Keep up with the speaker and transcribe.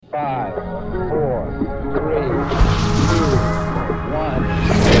5, 4, 3, 2, 1.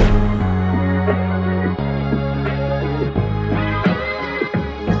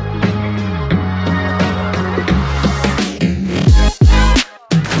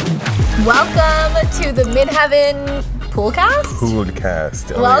 Welcome to the Midheaven Poolcast?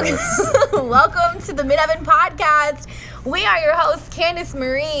 Poolcast. Welcome to the Midheaven Podcast. We are your hosts, Candice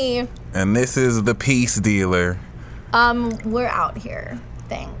Marie. And this is the Peace Dealer. We're out here.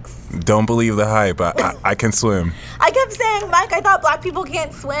 Thanks. Don't believe the hype. I can swim. I kept saying, Mike, I thought black people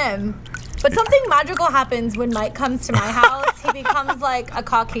can't swim. But something magical happens when Mike comes to my house. He becomes like a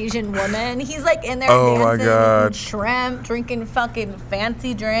Caucasian woman. He's like in there dancing, eating shrimp, drinking fucking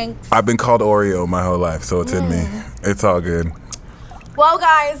fancy drinks. I've been called Oreo my whole life, so it's in me. It's all good. Well,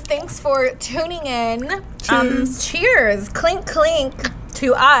 guys, thanks for tuning in. Cheers. Clink, clink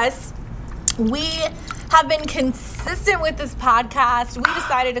to us. We have been consistent with this podcast. We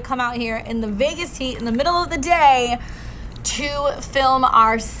decided to come out here in the Vegas heat in the middle of the day to film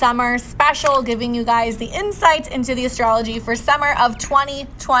our summer special, giving you guys the insights into the astrology for summer of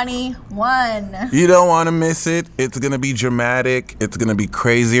 2021. You don't want to miss it. It's going to be dramatic. It's going to be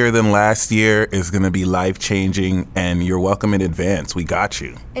crazier than last year. It's going to be life-changing, and you're welcome in advance. We got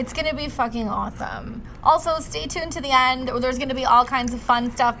you. It's going to be fucking awesome. Also, stay tuned to the end. There's going to be all kinds of fun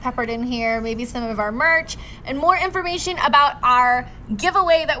stuff peppered in here, maybe some of our merch, and more information about our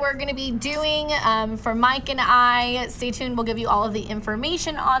giveaway that we're going to be doing for Mike and I. Stay tuned. We'll give you all of the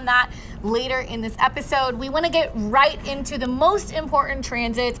information on that later in this episode. We want to get right into the most important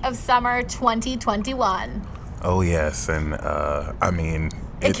transits of summer 2021. Oh, yes. And,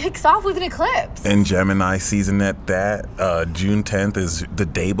 it kicks off with an eclipse. In Gemini season at that. June 10th is the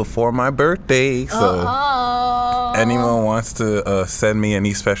day before my birthday. So anyone wants to send me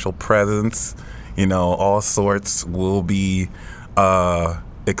any special presents, all sorts will be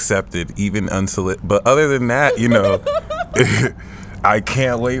accepted, even unsolicited. But other than that, I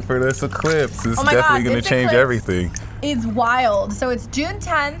can't wait for this eclipse. It's definitely going to change everything. It's wild. So it's June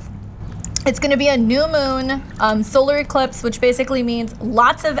 10th. It's going to be a new moon, solar eclipse, which basically means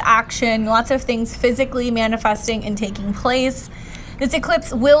lots of action, lots of things physically manifesting and taking place. This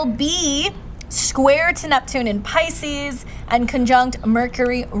eclipse will be square to Neptune in Pisces and conjunct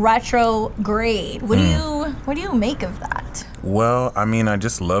Mercury retrograde. What do you make of that? Well, I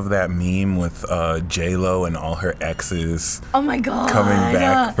just love that meme with J-Lo and all her exes. Oh my God. Coming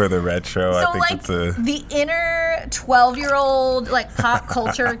back for the retro. So I think it's the inner 12-year-old pop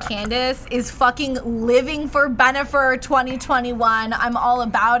culture Candice is fucking living for Bennifer 2021. I'm all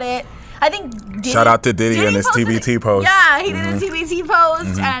about it. I think shout out to Diddy and his TBT post. Yeah, he did a TBT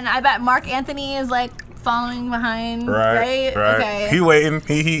post, and I bet Mark Anthony is following behind. Right. Okay. He waiting.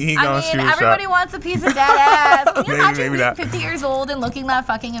 He gonna shoot a shot. Everybody wants a piece of dead ass. Can you imagine being 50 years old and looking that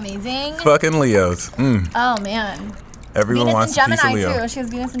fucking amazing? Fucking Leos. Oh man. Everyone Venus wants and a piece of Gemini Leo. too. She has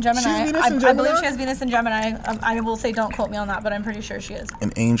Venus and Gemini. I believe she has Venus and Gemini. I will say, don't quote me on that, but I'm pretty sure she is.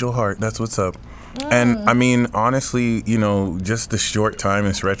 An angel heart. That's what's up. And honestly, just the short time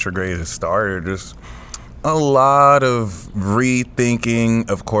this retrograde has started, just a lot of rethinking.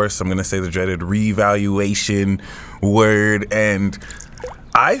 Of course, I'm going to say the dreaded reevaluation word. And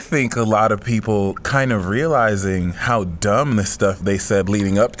I think a lot of people kind of realizing how dumb the stuff they said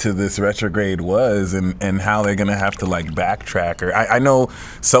leading up to this retrograde was and how they're going to have to backtrack. Or I know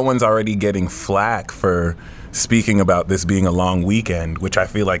someone's already getting flack for speaking about this being a long weekend, which I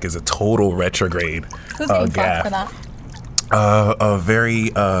feel like is a total retrograde. Who's getting flack for that?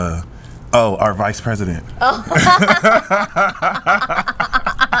 Our vice president.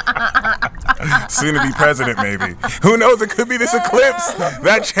 Soon to be president, maybe. Who knows? It could be this eclipse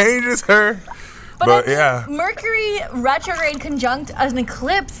that changes her. But yeah. Mercury retrograde conjunct an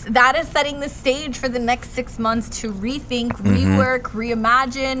eclipse, that is setting the stage for the next 6 months to rethink, rework,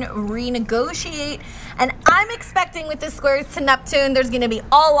 reimagine, renegotiate. And I'm expecting with the squares to Neptune, there's going to be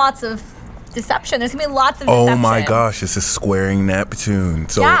lots of deception. There's going to be lots of deception. Oh my gosh, this is squaring Neptune.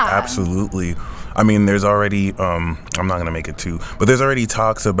 So absolutely. There's already, I'm not going to make it too, but there's already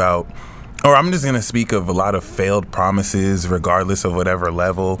talks about, or I'm just going to speak of a lot of failed promises, regardless of whatever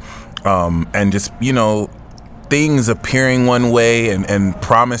level. And just, things appearing one way and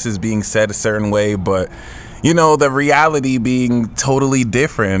promises being said a certain way, but, the reality being totally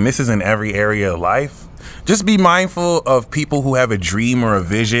different. And this is in every area of life. Just be mindful of people who have a dream or a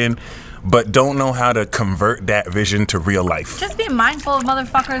vision, but don't know how to convert that vision to real life. Just be mindful of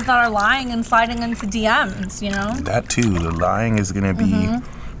motherfuckers that are lying and sliding into DMs, That too. The lying is going to be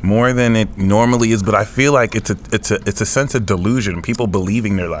more than it normally is. But I feel like it's a sense of delusion. People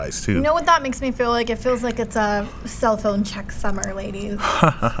believing their lies too. You know what that makes me feel like? It feels like it's a cell phone check summer, ladies.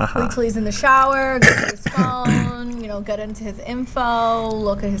 Wait till he's in the shower, go to his phone, get into his info,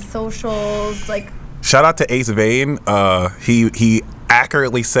 look at his socials, like. Shout out to Ace Vane. He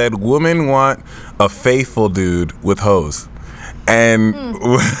accurately said women want a faithful dude with hoes. And men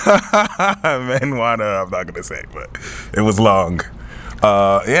want I'm not going to say, but it was long.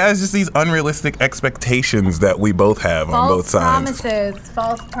 It's just these unrealistic expectations that we both have on both sides.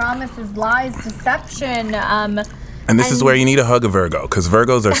 False promises, lies, deception. And this is where you need a hug of Virgo, because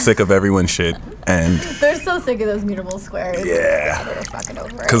Virgos are sick of everyone's shit. And they're so sick of those mutable squares. Yeah. They're fucking over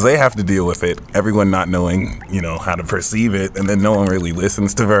it. Because they have to deal with it. Everyone not knowing, how to perceive it. And then no one really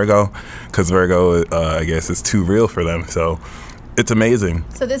listens to Virgo, because Virgo, I guess, is too real for them. So it's amazing.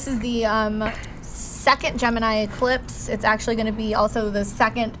 So this is the second Gemini eclipse. It's actually going to be also the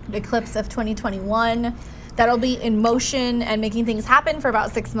second eclipse of 2021. That'll be in motion and making things happen for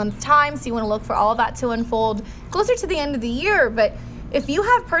about 6 months' time. So you want to look for all of that to unfold closer to the end of the year. But if you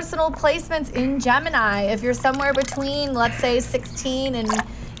have personal placements in Gemini, if you're somewhere between, let's say, 16 and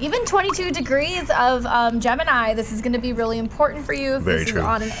even 22 degrees of Gemini, this is going to be really important for you. If Very this true. is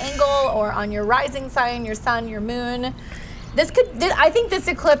on an angle or on your rising sign, your sun, your moon. I think this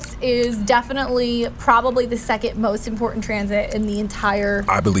eclipse is definitely probably the second most important transit in the entire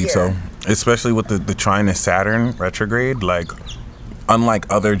I believe year. so. Especially with the trine of Saturn retrograde. Like,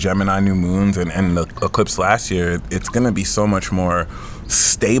 unlike other Gemini new moons and the eclipse last year, it's going to be so much more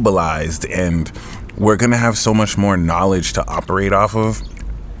stabilized, and we're going to have so much more knowledge to operate off of.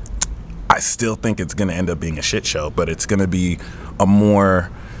 I still think it's going to end up being a shit show, but it's going to be a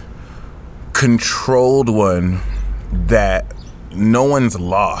more controlled one that no one's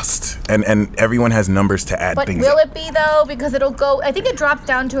lost, and everyone has numbers to add But things. will it be though? Because it'll go, I think it drops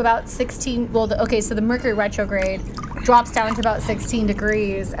down to about 16, so the Mercury retrograde drops down to about 16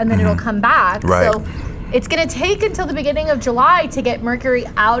 degrees and then it'll come back. Right. So it's going to take until the beginning of July to get Mercury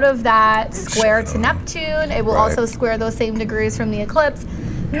out of that square to Neptune. It will Right. also square those same degrees from the eclipse.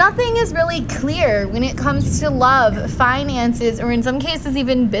 Nothing is really clear when it comes to love, finances, or in some cases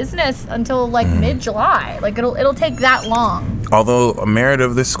even business until like mid-July. Like it'll take that long. Although a merit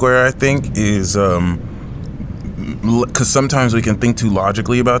of this square, I think, is because sometimes we can think too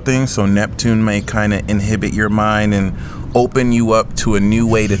logically about things. So Neptune may kind of inhibit your mind and open you up to a new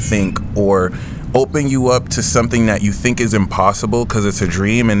way to think, or open you up to something that you think is impossible because it's a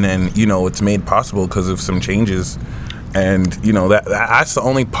dream, and then it's made possible because of some changes. And that's the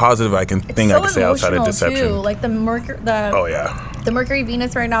only positive I can think I can say outside of deception. Too. Like the Mercury, the Mercury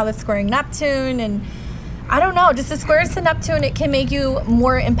Venus right now that's squaring Neptune, and I don't know, just the squares to Neptune, it can make you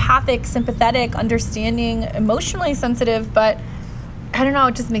more empathic, sympathetic, understanding, emotionally sensitive, but I don't know,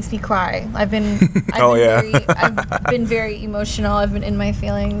 it just makes me cry. I've been very emotional. I've been in my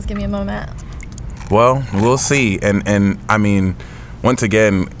feelings. Give me a moment. Well, we'll see. And I mean, once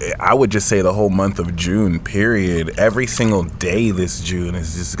again, I would just say the whole month of June, period. Every single day this June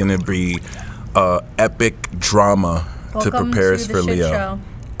is just going to be epic drama to prepare us for Leo. Show.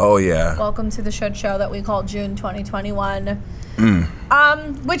 Oh, yeah. Welcome to the shit show that we call June 2021.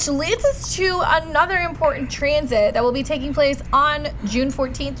 Which leads us to another important transit that will be taking place on June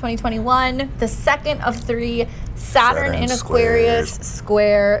 14th, 2021. The second of three Saturn in Aquarius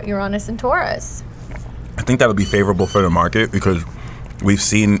square Uranus and Taurus. I think that'll be favorable for the market because we've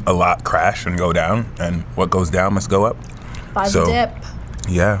seen a lot crash and go down, and what goes down must go up. Buy the dip.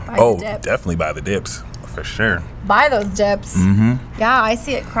 Yeah. Buy the dip. Definitely buy the dips. For sure. Buy those dips. Mm-hmm. Yeah, I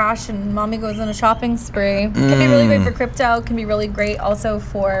see it crash and mommy goes on a shopping spree. Can be really great for crypto. Can be really great also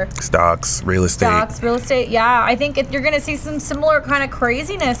for stocks, real estate. Yeah, I think you're going to see some similar kind of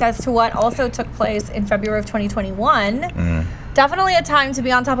craziness as to what also took place in February of 2021. Definitely a time to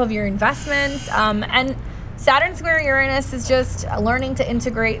be on top of your investments. And Saturn square Uranus is just learning to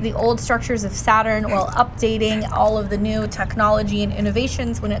integrate the old structures of Saturn while updating all of the new technology and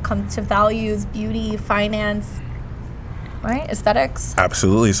innovations when it comes to values, beauty, finance, right? Aesthetics.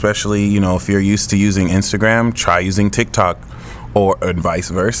 Absolutely. Especially, if you're used to using Instagram, try using TikTok and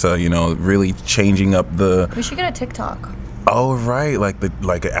vice versa, really changing up the... We should get a TikTok. Oh, right. Like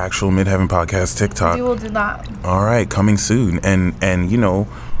an actual Midheaven podcast TikTok. We will do that. All right. Coming soon. And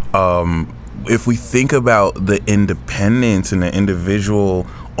if we think about the independence and the individual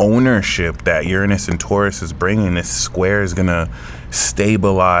ownership that Uranus and Taurus is bringing, this square is going to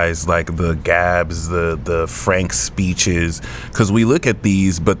stabilize like the Gabs, the Frank speeches, because we look at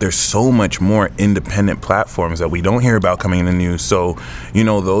these, but there's so much more independent platforms that we don't hear about coming in the news. So,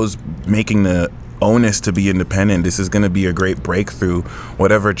 those making the onus to be independent. This is going to be a great breakthrough.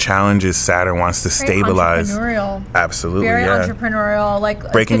 Whatever challenges Saturn wants to stabilize. Entrepreneurial. Absolutely, Very yeah. entrepreneurial.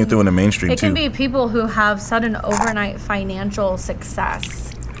 Like Breaking it through in the mainstream, It can too. be people who have sudden overnight financial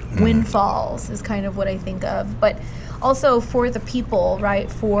success. Windfalls is kind of what I think of. But also for the people, right?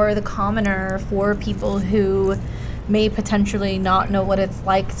 For the commoner, for people who may potentially not know what it's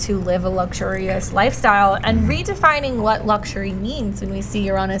like to live a luxurious lifestyle, and redefining what luxury means. When we see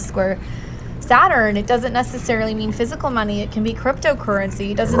Uranus square Saturn, it doesn't necessarily mean physical money. It can be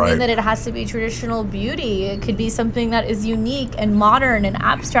cryptocurrency. It doesn't mean that it has to be traditional beauty. It could be something that is unique and modern and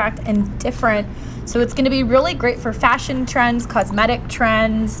abstract and different. So it's going to be really great for fashion trends, cosmetic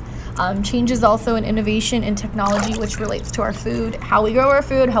trends, changes also in innovation and technology, which relates to our food, how we grow our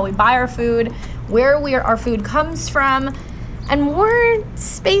food, how we buy our food, where our food comes from, and more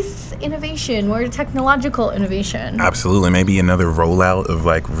space innovation, more technological innovation. Absolutely. Maybe another rollout of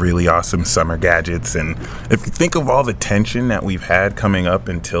like really awesome summer gadgets. And if you think of all the tension that we've had coming up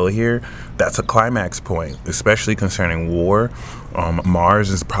until here, that's a climax point, especially concerning war. Mars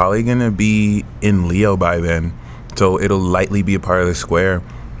is probably going to be in Leo by then. So it'll lightly be a part of the square,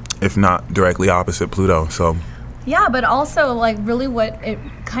 if not directly opposite Pluto. So yeah, but also like really what it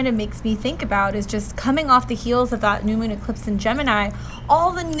kind of makes me think about is just coming off the heels of that new moon eclipse in Gemini,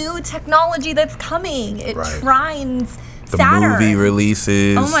 all the new technology that's coming. It trines the Saturn. movie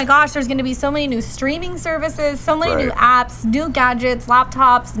releases. Oh my gosh, there's going to be so many new streaming services, so many new Right. apps, new gadgets,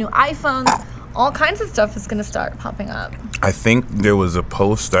 laptops, new iPhones. All kinds of stuff is going to start popping up. I think there was a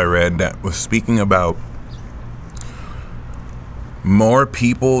post I read that was speaking about more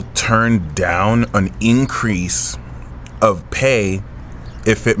people turned down an increase of pay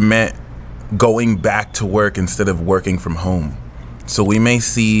if it meant going back to work instead of working from home. So we may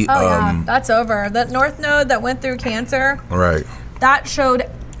see Yeah, that's over. That North Node that went through Cancer, right. that showed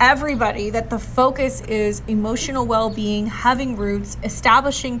everybody that the focus is emotional well-being, having roots,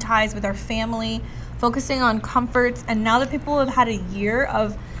 establishing ties with our family, focusing on comforts. And now that people have had a year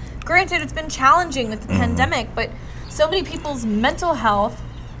of, granted it's been challenging with the pandemic, but so many people's mental health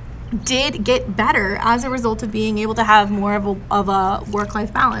did get better as a result of being able to have more of a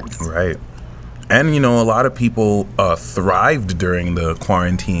work-life balance. Right. And, you know, a lot of people thrived during the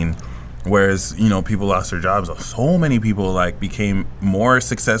quarantine, whereas, you know, people lost their jobs. So many people, like, became more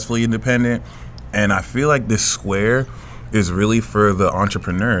successfully independent. And I feel like this square is really for the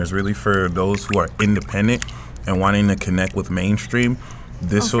entrepreneurs, really for those who are independent and wanting to connect with mainstream.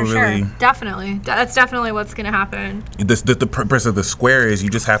 This will really... Sure. Definitely. That's definitely what's going to happen. The purpose of the square is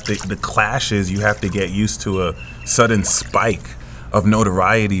you just have to... The clashes, you have to get used to a sudden spike of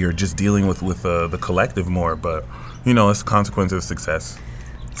notoriety or just dealing with the collective more. But, you know, it's a consequence of success.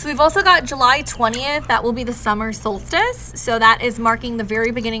 So we've also got July 20th. That will be the summer solstice. So that is marking the very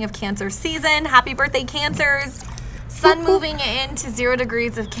beginning of Cancer season. Happy birthday, Cancers. Sun moving into 0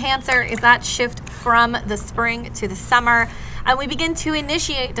 degrees of Cancer is that shift from the spring to the summer. And we begin to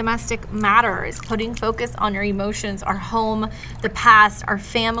initiate domestic matters, putting focus on our emotions, our home, the past, our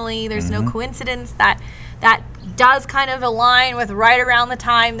family. There's no coincidence that does kind of align with right around the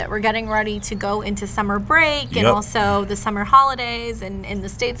time that we're getting ready to go into summer break and also the summer holidays, and in the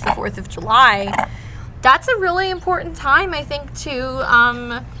States, the 4th of July. That's a really important time, I think,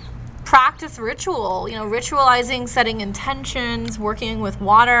 to practice ritual, you know, ritualizing, setting intentions, working with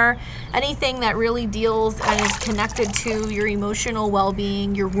water, anything that really deals and is connected to your emotional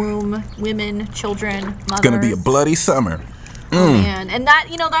well-being, your womb, women, children, mothers. It's going to be a bloody summer. Oh, man. And that,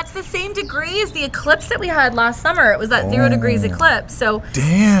 you know, that's the same degree as the eclipse that we had last summer. It was that 0 degrees eclipse. So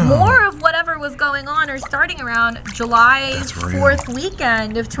Damn. more of whatever was going on or starting around July 4th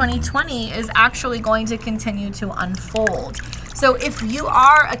weekend of 2020 is actually going to continue to unfold. So if you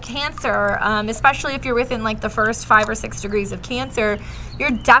are a Cancer, especially if you're within like the first 5 or 6 degrees of Cancer,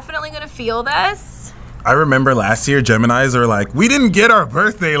 you're definitely going to feel this. I remember last year, Geminis are like, we didn't get our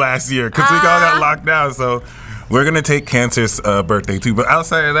birthday last year because we all got locked down. So we're going to take Cancer's birthday too. But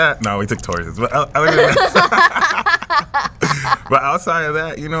outside of that, no, we took Taurus. But outside of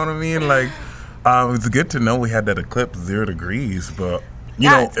that, you know what I mean? Like, it's good to know we had that eclipse 0 degrees. But, you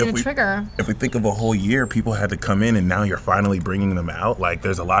know, it's going to trigger. If we think of a whole year, people had to come in and now you're finally bringing them out. Like,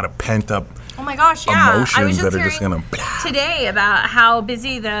 there's a lot of pent up Oh my gosh, yeah. emotions that are just going to... today about how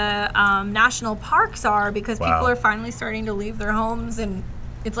busy the national parks are because people are finally starting to leave their homes, and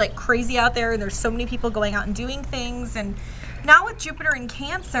it's like crazy out there, and there's so many people going out and doing things. And now with Jupiter in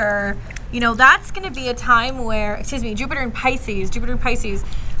Cancer, you know, that's going to be a time where, Jupiter in Pisces,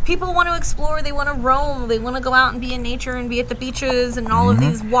 people want to explore, they want to roam, they want to go out and be in nature and be at the beaches and all of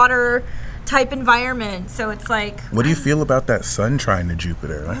these water type environment. So it's like... What do you feel about that sun trine to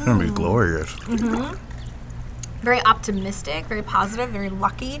Jupiter? That's going to be glorious. Mm-hmm. Very optimistic, very positive, very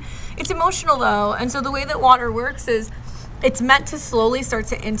lucky. It's emotional, though. And so the way that water works is it's meant to slowly start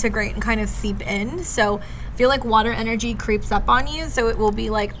to integrate and kind of seep in. So I feel like water energy creeps up on you. So it will be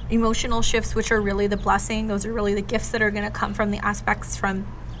like emotional shifts, which are really the blessing. Those are really the gifts that are going to come from the aspects from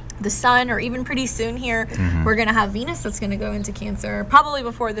the sun, or even pretty soon here, we're going to have Venus that's going to go into Cancer, probably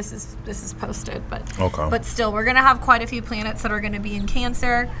before this is posted, but still, we're going to have quite a few planets that are going to be in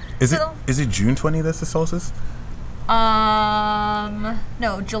Cancer. Is it June 20th that's the solstice? No,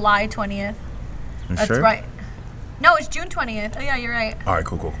 July 20th. That's sure? right. No, it's June 20th. Oh, yeah, you're right. All right,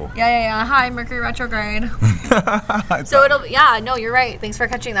 cool. Yeah. Hi, Mercury retrograde. So you're right. Thanks for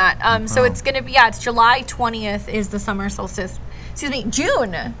catching that. So it's going to be, it's July 20th is the summer solstice. Excuse me,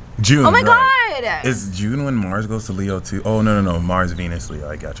 June. Oh my God. Is June when Mars goes to Leo too? Oh, no. Mars, Venus, Leo.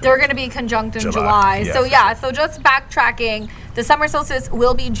 I got you. They're going to be conjunct in July. Yeah, so just backtracking, the summer solstice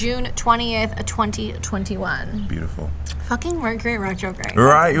will be June 20th, 2021. Beautiful. Fucking Mercury retrograde.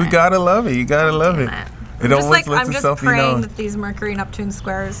 Right, you got to love it. It I'm just praying that these Mercury Neptune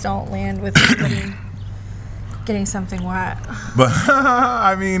squares don't land with somebody getting something wet. But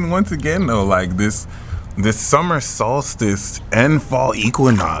I mean, once again though, like this summer solstice and fall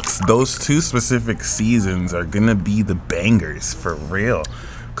equinox, those two specific seasons are gonna be the bangers for real.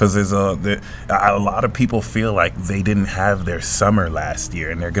 Because there's a lot of people feel like they didn't have their summer last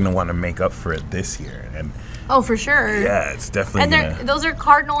year, and they're gonna want to make up for it this year. And oh, for sure. Yeah, it's definitely. And those are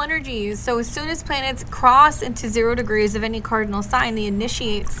cardinal energies. So as soon as planets cross into 0 degrees of any cardinal sign, they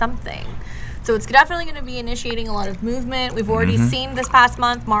initiate something. So it's definitely going to be initiating a lot of movement. We've already seen this past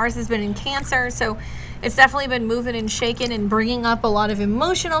month, Mars has been in Cancer. So it's definitely been moving and shaking and bringing up a lot of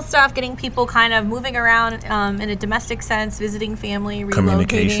emotional stuff, getting people kind of moving around in a domestic sense, visiting family, relocating.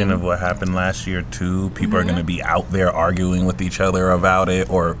 Communication of what happened last year, too. People are going to be out there arguing with each other about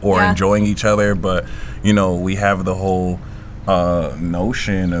it or enjoying each other. But, we have the whole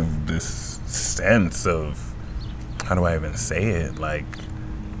notion of this sense of, how do I even say it? Like,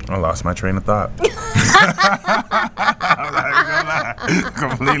 I lost my train of thought. I'm not even gonna lie.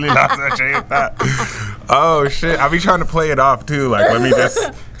 Completely lost my train of thought. Oh, shit. I be trying to play it off, too. Like, let me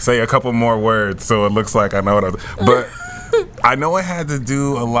just say a couple more words so it looks like I know what But I know it had to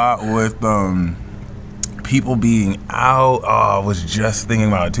do a lot with people being out. Oh, I was just thinking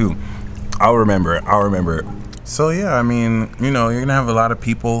about it, too. I'll remember. So, yeah, I mean, you're going to have a lot of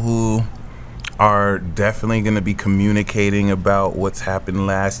people who are definitely going to be communicating about what's happened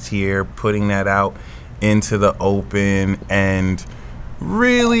last year, putting that out into the open, and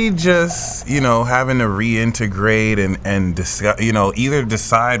really just, having to reintegrate and discuss, either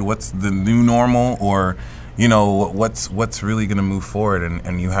decide what's the new normal or, what's really going to move forward.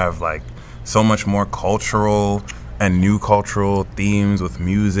 And you have like so much more cultural and new cultural themes with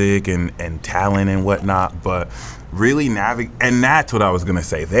music and talent and whatnot, but really and that's what I was gonna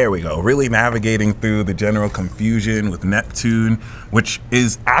say. There we go. Really navigating through the general confusion with Neptune, which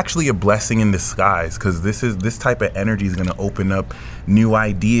is actually a blessing in disguise, because this type of energy is gonna open up new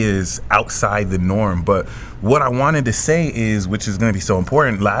ideas outside the norm. But what I wanted to say is, which is gonna be so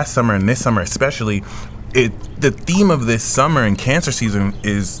important, last summer and this summer especially, the theme of this summer and Cancer season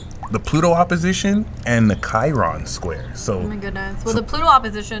is the Pluto opposition and the Chiron square. So, oh my goodness. Well, the Pluto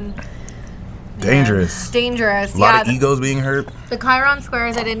opposition. Dangerous. A lot of egos being hurt. The Chiron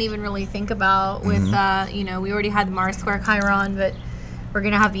squares I didn't even really think about with, we already had Mars square Chiron, but we're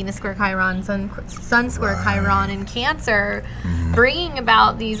going to have Venus square Chiron, Sun square Chiron in Cancer, bringing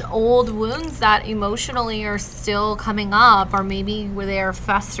about these old wounds that emotionally are still coming up, or maybe where they are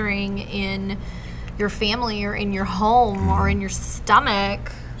festering in your family or in your home or in your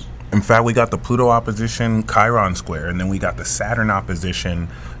stomach. In fact, we got the Pluto opposition, Chiron square, and then we got the Saturn opposition,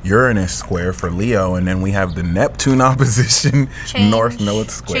 Uranus square for Leo, and then we have the Neptune opposition, North Node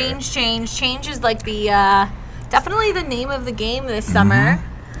square. Change is like the definitely the name of the game this summer.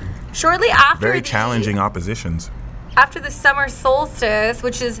 Shortly after very challenging oppositions. After the summer solstice,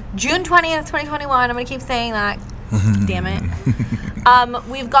 which is June 20th, 2021, I'm going to keep saying that. Damn it.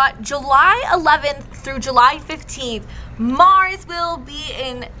 We've got July 11th through July 15th. Mars will be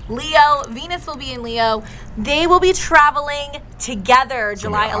in Leo. Venus will be in Leo. They will be traveling together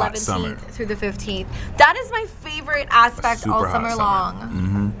July 11th through the 15th. That is my favorite aspect all summer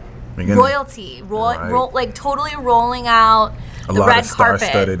long. Royalty. Like totally rolling out the red A lot carpet. of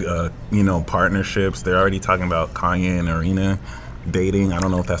star-studded, partnerships. They're already talking about Kanye and Arena dating. I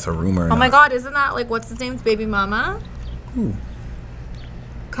don't know if that's a rumor or not. My God, isn't that like, what's his name's baby mama? Who?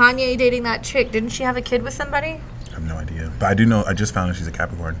 Kanye dating that chick. Didn't she have a kid with somebody? I have no idea. But I do know, I just found out she's a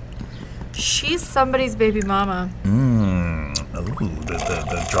Capricorn. She's somebody's baby mama.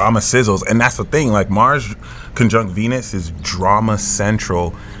 The drama sizzles. And that's the thing. Like, Mars conjunct Venus is drama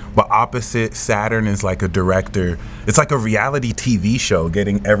central. But opposite, Saturn is like a director. It's like a reality TV show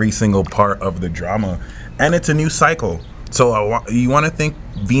getting every single part of the drama. And it's a new cycle. So you want to think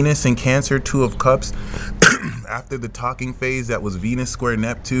Venus in Cancer, Two of Cups, after the talking phase that was Venus square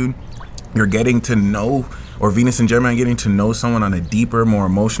Neptune, you're getting to know, or Venus and Gemini getting to know someone on a deeper, more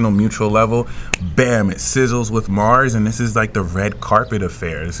emotional, mutual level. Bam, it sizzles with Mars, and this is like the red carpet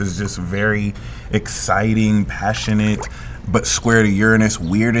affair. This is just very exciting, passionate, but square to Uranus,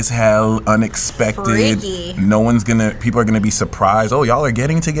 weird as hell, unexpected. Freaky. People are gonna be surprised. Oh, y'all are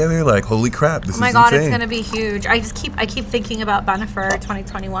getting together? Like, holy crap, this is insane. Oh my God, it's gonna be huge. I keep thinking about Bennifer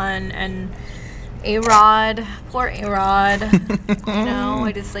 2021 and A-Rod, poor A-Rod.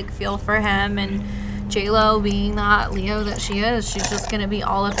 I just like feel for him, and J-Lo being that Leo that she is, she's just gonna be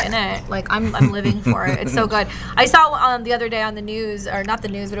all up in it. Like, I'm living for it. It's so good. I saw the other day on the news, or not the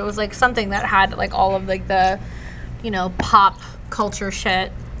news, but it was like something that had like all of like the, pop culture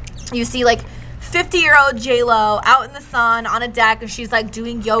shit. You see like 50-year-old J-Lo out in the sun on a deck, and she's like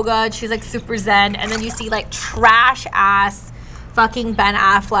doing yoga, and she's like super zen, and then you see like trash ass fucking Ben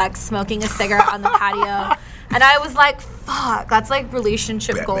Affleck smoking a cigarette on the patio. And I was like, fuck, that's like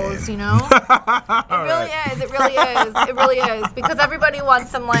relationship goals, It really is. It really is. It really is. Because everybody wants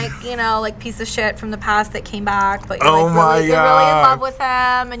some like piece of shit from the past that came back, but you're really in love with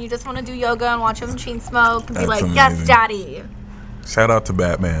him, and you just want to do yoga and watch him chain smoke and be like, amazing. Yes, daddy. Shout out to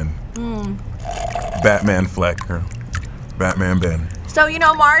Batman. Batman Fleck, or Batman Ben. So,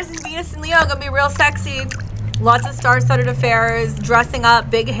 Mars and Venus and Leo are going to be real sexy. Lots of star-studded affairs, dressing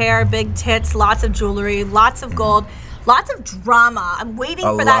up, big hair, big tits, lots of jewelry, lots of gold, lots of drama. I'm waiting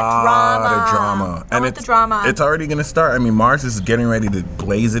for that drama. A lot of drama. I want the drama. It's already going to start. I mean, Mars is getting ready to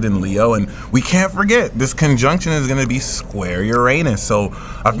blaze it in Leo, and we can't forget, this conjunction is going to be square Uranus. So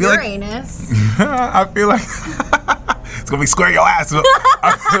I feel Uranus? I feel like... It's going to be square your ass.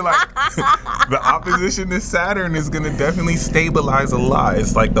 I feel like the opposition to Saturn is going to definitely stabilize a lot.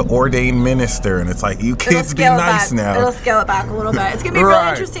 It's like the ordained minister, and it's like, you kids be nice now. It'll scale it back a little bit. It's going to be really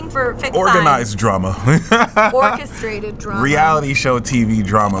interesting for fixed organized drama. Orchestrated drama. Reality show TV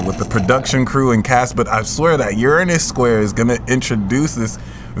drama with the production crew and cast. But I swear that Uranus square is going to introduce this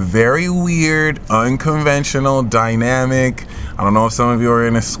very weird, unconventional dynamic. I don't know if some of you are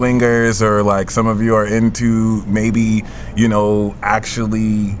into swingers, or like some of you are into maybe,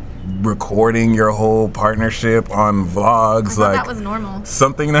 actually recording your whole partnership on vlogs. I thought that was normal.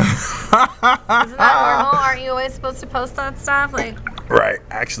 Something that isn't that normal? Aren't you always supposed to post that stuff? Right.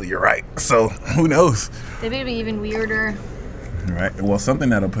 Actually, you're right. So who knows? They may be even weirder. Right. Well, something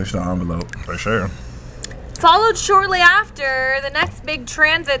that'll push the envelope for sure. Followed shortly after, the next big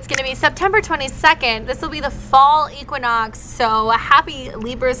transit's going to be September 22nd. This will be the fall equinox. So happy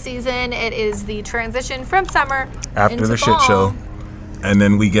Libra season. It is the transition from summer after into the fall. shit show. And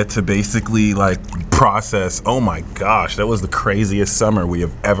then we get to basically process, oh my gosh, that was the craziest summer we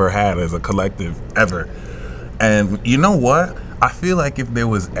have ever had as a collective, ever. And you know what? I feel like if there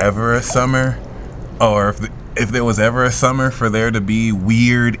was ever a summer, or if there was ever a summer for there to be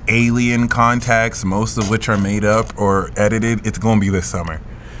weird alien contacts, most of which are made up or edited, it's going to be this summer.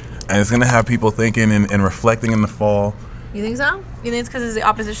 And it's going to have people thinking and reflecting in the fall. You think so? You think it's because of the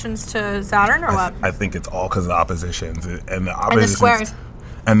oppositions to Saturn, or what? I think it's all because of the oppositions. And the squares.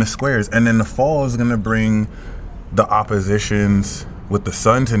 And the squares. And then the fall is going to bring the oppositions with the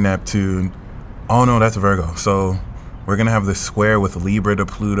sun to Neptune. Oh, no, that's Virgo. So we're going to have the square with Libra to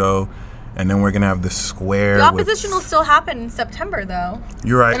Pluto. And then we're going to have the square. The opposition will still happen in September, though.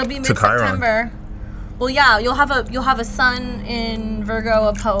 You're right. It'll be mid-September. Well, yeah, you'll have a sun in Virgo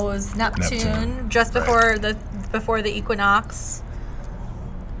oppose Neptune. Just before the equinox.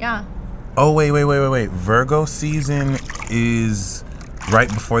 Yeah. Oh, wait. Virgo season is right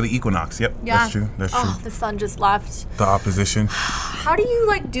before the equinox. Yep, yeah. That's true. The sun just left. The opposition. How do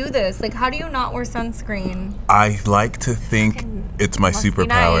you do this? How do you not wear sunscreen? I like to think it's my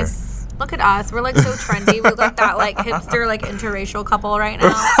superpower. Nice. Look at us. We're so trendy. We look like that hipster interracial couple right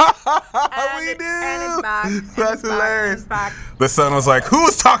now. And, we do. And it's back. That's hilarious. It's back. The sun was like,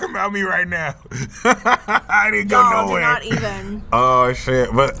 who's talking about me right now? I didn't go nowhere. Not even. Oh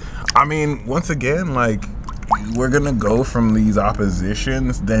shit. But I mean, once again, we're gonna go from these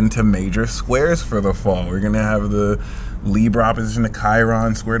oppositions then to major squares for the fall. We're gonna have the Libra opposition to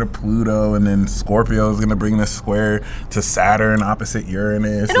Chiron, square to Pluto, and then Scorpio is going to bring the square to Saturn opposite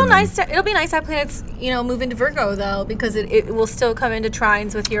Uranus. It'll be nice to have planets, move into Virgo though, because it will still come into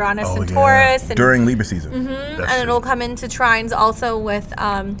trines with Uranus and Taurus. And, during Libra season. And it'll come into trines also with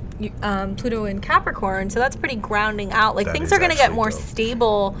Pluto and Capricorn. So that's pretty grounding out. Like, things are going to get more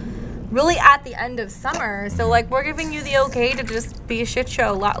stable really at the end of summer. So, like, we're giving you the okay to just be a shit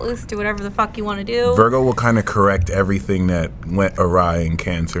show, let loose, do whatever the fuck you want to do. Virgo will kind of correct everything that went awry in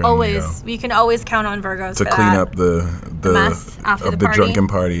Cancer. Always. You can always count on Virgos to clean up the mess after the party. Drunken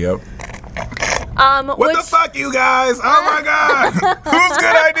party, yep. What the fuck, you guys? Oh, my God. Whose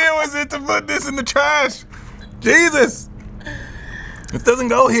good idea was it to put this in the trash? Jesus. This doesn't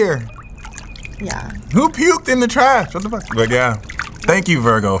go here. Yeah. Who puked in the trash? What the fuck? But, yeah. Thank you,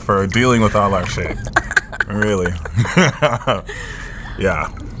 Virgo, for dealing with all our shit. Really.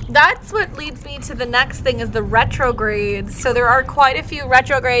 Yeah. That's what leads me to the next thing is the retrogrades. So there are quite a few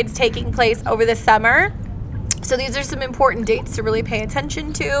retrogrades taking place over the summer. So these are some important dates to really pay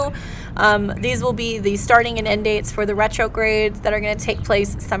attention to. These will be the starting and end dates for the retrogrades that are going to take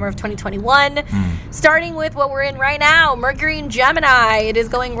place summer of 2021. Starting with what we're in right now, Mercury in Gemini. It is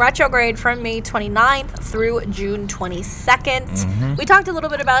going retrograde from May 29th through June 22nd. We talked a little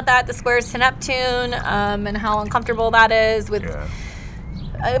bit about that, the squares to Neptune, and how uncomfortable that is with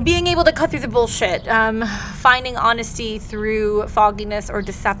being able to cut through the bullshit, finding honesty through fogginess or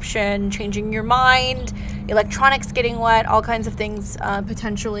deception, changing your mind, electronics getting wet, all kinds of things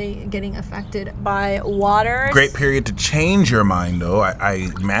potentially getting affected by water. Great period to change your mind, though. I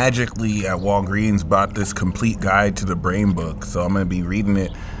magically at Walgreens bought this complete guide to the brain book, so I'm going to be reading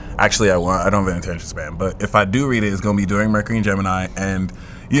it. Actually, I don't have an attention span, but if I do read it, it's going to be during Mercury and Gemini, and,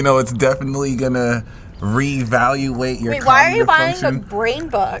 it's definitely going to reevaluate your cognitive function. Why are you buying a brain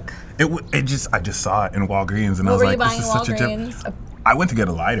book? I just saw it in Walgreens, and I was like, this is such a tip. I went to get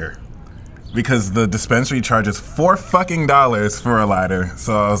a lighter because the dispensary charges $4 for a lighter.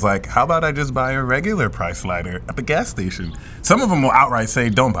 So I was like, how about I just buy a regular price lighter at the gas station? Some of them will outright say,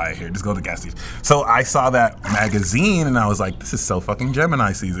 don't buy it here, just go to the gas station. So I saw that magazine and I was like, this is so fucking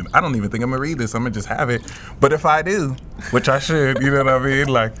Gemini season. I don't even think I'm gonna read this, I'm gonna just have it. But if I do, which I should, you know what I mean?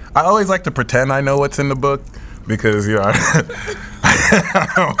 Like, I always like to pretend I know what's in the book because,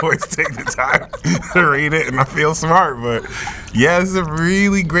 I always take the time to read it and I feel smart. But yeah, it's a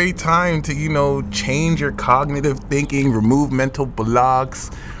really great time to, change your cognitive thinking, remove mental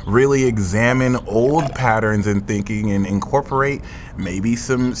blocks, really examine old patterns in thinking and incorporate maybe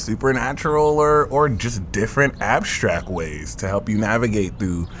some supernatural or just different abstract ways to help you navigate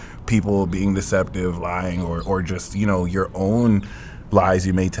through people being deceptive, lying, or just, your own lies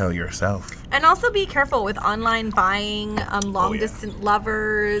you may tell yourself. And also be careful with online buying, long-distance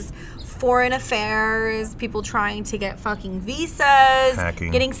lovers, foreign affairs, people trying to get fucking visas,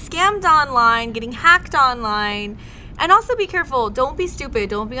 hacking, getting scammed online, getting hacked online. And also be careful. Don't be stupid.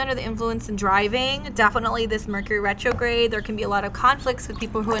 Don't be under the influence in driving. Definitely this Mercury retrograde, there can be a lot of conflicts with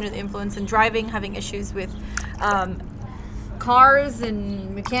people who are under the influence in driving, having issues with cars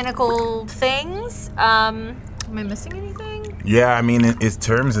and mechanical things. Am I missing anything? Yeah, I mean, in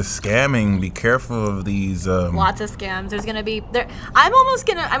terms of scamming, be careful of these. Lots of scams. There's gonna be there. I'll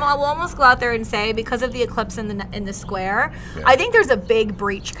almost go out there and say, because of the eclipse in the square, I think there's a big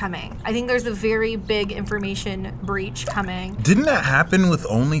breach coming. I think there's a very big information breach coming. Didn't that happen with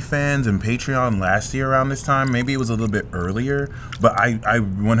OnlyFans and Patreon last year around this time? Maybe it was a little bit earlier, but I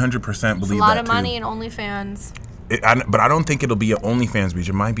 100% believe that too. A lot of money in OnlyFans. But I don't think it'll be an OnlyFans breach.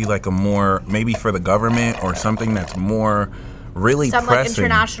 It might be like a more, maybe for the government or something that's more really some pressing. Like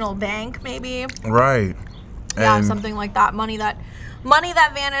international bank, maybe. Right. Yeah, and something like that. Money that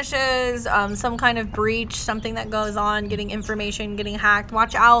vanishes, some kind of breach, something that goes on, getting information, getting hacked.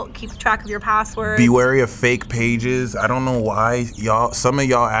 Watch out. Keep track of your passwords. Be wary of fake pages. I don't know why some of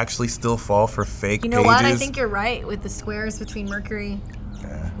y'all actually still fall for fake pages. You know what? I think you're right with the squares between Mercury.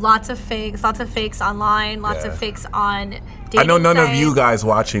 Lots of fakes online, lots of fakes on dating I know none sites. of you guys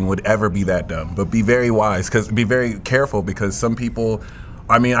watching would ever be that dumb, but be very wise, be very careful, because some people,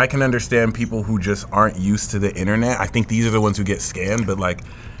 I mean, I can understand people who just aren't used to the internet. I think these are the ones who get scammed, but like,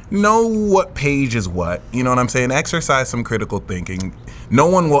 know what page is what. You know what I'm saying? Exercise some critical thinking. No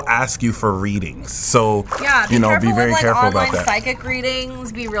one will ask you for readings, so be very careful about that. Online psychic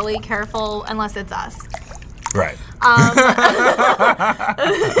readings, be really careful unless it's us. Right.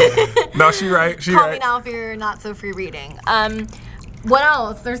 No, she right. Call me now if you're not so free reading. What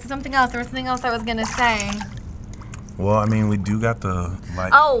else? There's something else I was gonna say. Well, I mean, we do got the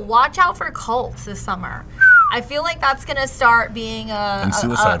Oh, watch out for cults this summer. I feel like that's gonna start being a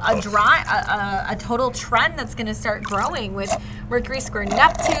total trend that's gonna start growing with Mercury square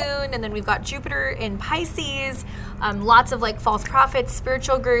Neptune, and then we've got Jupiter in Pisces. Lots of like false prophets,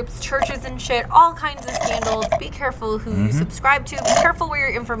 spiritual groups, churches and shit, all kinds of scandals. Be careful who you subscribe to. Be careful where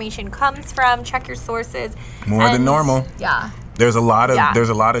your information comes from. Check your sources. More than normal. Yeah. There's a lot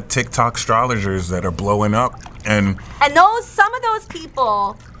of TikTok astrologers that are blowing up, and some of those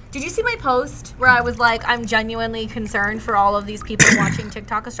people. Did you see my post where I was like, I'm genuinely concerned for all of these people watching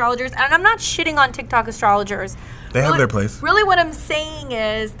TikTok astrologers? And I'm not shitting on TikTok astrologers. They have their place. Really what I'm saying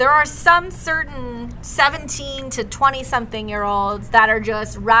is there are some certain 17 to 20-something-year-olds that are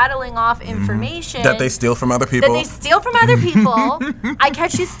just rattling off information. That they steal from other people. I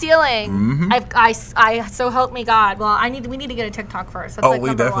catch you stealing. I so help me God. Well, we need to get a TikTok first. That's like we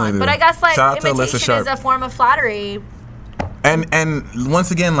number definitely one. do. But I guess like Shout out to Alyssa imitation Sharp. is a form of flattery. And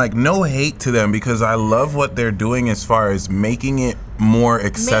once again, like, no hate to them, because I love what they're doing as far as making it more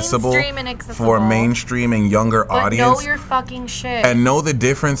accessible, for mainstream and younger audience. Know your fucking shit. And know the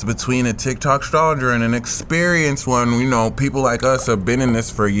difference between a TikTok astrologer and an experienced one. You know, people like us have been in this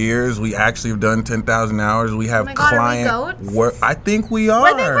for years. We actually have done 10,000 hours. We have client work. I think we are.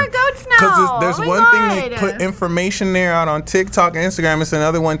 I think we're goats now. Because there's one thing to put information there out on TikTok and Instagram. It's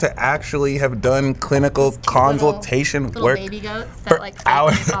another one to actually have done clinical consultation little work. Baby goats for that like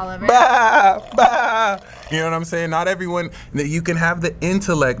hours. all over. You know what I'm saying? Not everyone, you can have the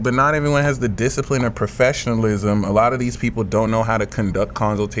intellect, but not everyone has the discipline or professionalism. A lot of these people don't know how to conduct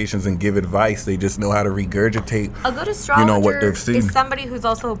consultations and give advice. They just know how to regurgitate, a good astrologer what they've seen. is somebody who's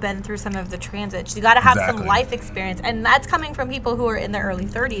also been through some of the transits. You got to have some life experience, and that's coming from people who are in their early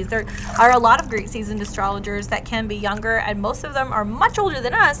 30s. There are a lot of great seasoned astrologers that can be younger, and most of them are much older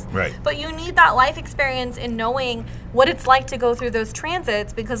than us. Right. But you need that life experience in knowing what it's like to go through those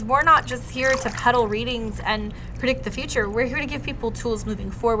transits, because we're not just here to peddle readings and predict the future. We're here to give people tools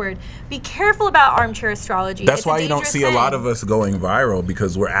moving forward. Be careful about armchair astrology. That's why you don't see a lot of us going viral,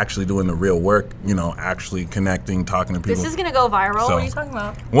 because we're actually doing the real work, actually connecting, talking to people. This is going to go viral. What are you talking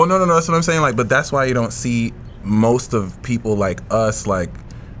about? Well, no, that's what I'm saying. Like, but that's why you don't see most of people like us, like,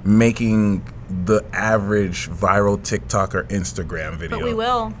 making the average viral TikTok or Instagram video. But we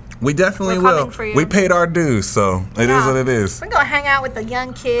will. We definitely will. We paid our dues, so it is what it is. We're going to hang out with the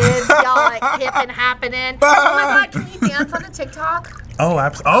young kids, y'all like hip and happening. Oh my God, can you dance on the TikTok? Oh,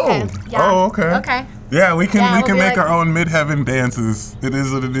 absolutely. Okay. Yeah. Oh, okay. Okay. Yeah, we can make our own Midheaven dances. It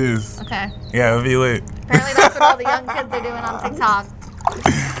is what it is. Okay. Yeah, it'll be lit. Apparently that's what all the young kids are doing on TikTok.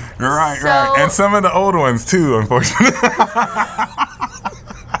 Right. And some of the old ones too, unfortunately.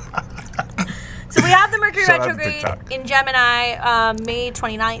 So we have the Mercury retrograde in Gemini, May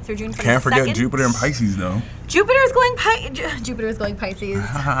 29th through June 22nd. Can't forget Jupiter and Pisces, though. Jupiter is going Pisces.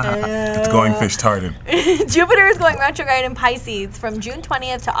 It's going fish tarded. Jupiter is going retrograde in Pisces from June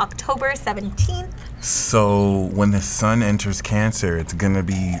 20th to October 17th. So when the sun enters Cancer, it's going to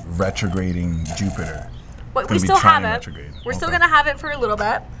be retrograding Jupiter. But we still have it. We're still going to have it for a little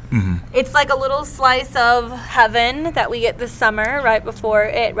bit. Mm-hmm. It's like a little slice of heaven that we get this summer right before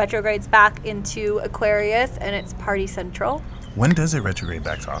it retrogrades back into Aquarius, and it's party central. When does it retrograde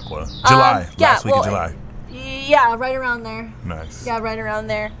back to Aqua? July. Last week of July. Yeah, right around there. Nice. Yeah, right around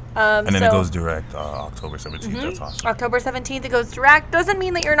there. And then it goes direct October 17th. Mm-hmm. That's awesome. October 17th, it goes direct. Doesn't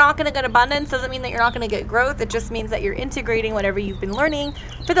mean that you're not going to get abundance. Doesn't mean that you're not going to get growth. It just means that you're integrating whatever you've been learning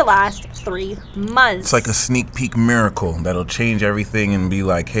for the last 3 months. It's like a sneak peek miracle that'll change everything and be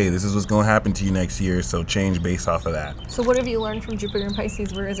like, hey, this is what's going to happen to you next year, so change based off of that. So what have you learned from Jupiter and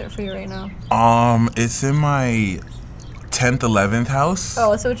Pisces? Where is it for you right now? It's in my 10th, 11th house.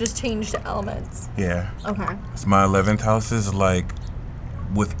 Oh, so it just changed elements. Yeah. Okay. So my 11th house is like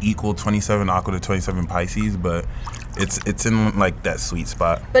with equal 27 Aqua to 27 Pisces, but it's in like that sweet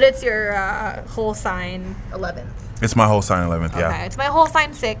spot. But it's your whole sign 11th. It's my whole sign 11th, yeah. Okay, it's my whole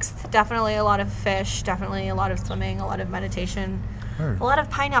sign 6th. Definitely a lot of fish, definitely a lot of swimming, a lot of meditation, a lot of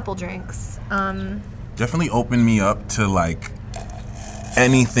pineapple drinks. Definitely opened me up to like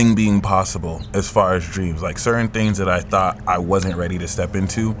anything being possible as far as dreams. Like certain things that I thought I wasn't ready to step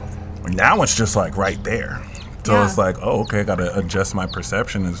into, now it's just like right there. So it's like, oh, okay, I gotta adjust my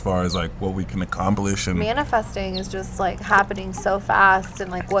perception as far as like what we can accomplish. And manifesting is just like happening so fast, and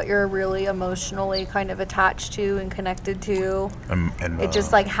like what you're really emotionally kind of attached to and connected to. It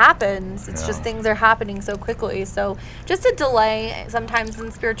just like happens. It's just things are happening so quickly. So just a delay sometimes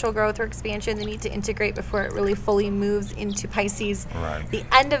in spiritual growth or expansion, they need to integrate before it really fully moves into Pisces. Right. The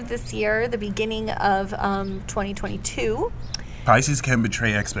end of this year, the beginning of 2022. Pisces can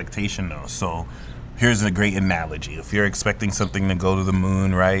betray expectation though. So here's a great analogy. If you're expecting something to go to the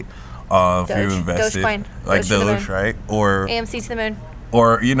moon, right? if you're invested, Dogecoin. like Doge to the Doge, moon. right? Or AMC to the moon.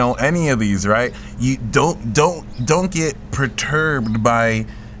 or any of these, right? You don't get perturbed by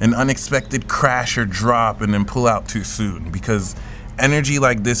an unexpected crash or drop and then pull out too soon, because energy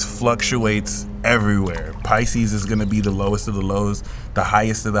like this fluctuates everywhere. Pisces is going to be the lowest of the lows, the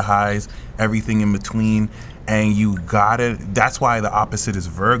highest of the highs, everything in between. And that's why the opposite is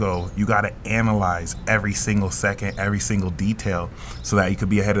Virgo. You gotta analyze every single second, every single detail, so that you could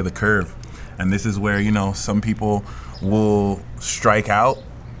be ahead of the curve. And this is where, some people will strike out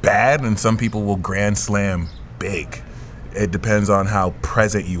bad and some people will grand slam big. It depends on how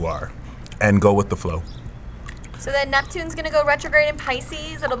present you are, and go with the flow. So then Neptune's going to go retrograde in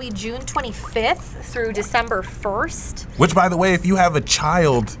Pisces. It'll be June 25th through December 1st. Which, by the way, if you have a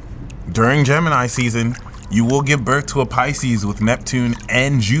child during Gemini season, you will give birth to a Pisces with Neptune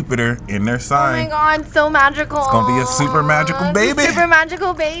and Jupiter in their sign. Oh my God, so magical. It's going to be a super magical baby. Super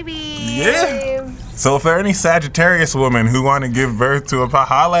magical baby. Yeah. So if there are any Sagittarius women who want to give birth to a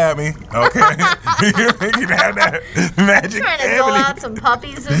holla at me, okay? You can have that magic Trying to family. dole out some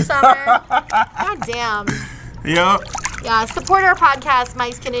puppies this summer. God damn. Yep. Yeah, support our podcast.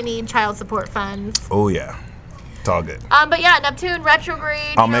 Mike's gonna need child support funds. Oh, yeah. It's all good. But yeah, Neptune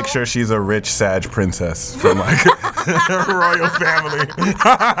retrograde. I'll make sure she's a rich Sag princess from like a royal family.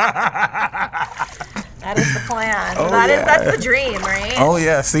 That is the plan. Oh, That's the dream, right? Oh,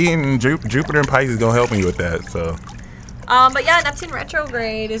 yeah. Seeing Jupiter and Pisces going to help me with that, so. But yeah, Neptune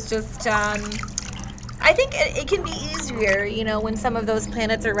retrograde is just, I think it can be easier, when some of those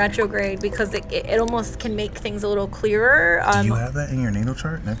planets are retrograde, because it almost can make things a little clearer. Do you have that in your natal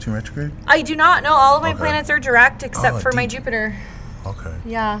chart, Neptune retrograde? I do not know. All of my Okay. planets are direct except Oh, for my deep. Jupiter. Okay.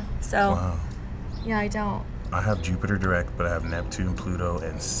 Yeah, so. Wow. Yeah, I don't. I have Jupiter direct, but I have Neptune, Pluto,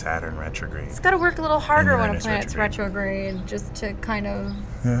 and Saturn retrograde. It's got to work a little harder when a Uranus planet's retrograde. retrograde, just to kind of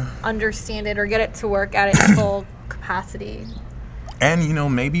Yeah. understand it or get it to work at its full capacity. And,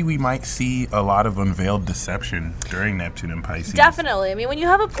 maybe we might see a lot of unveiled deception during Neptune and Pisces. Definitely. I mean, when you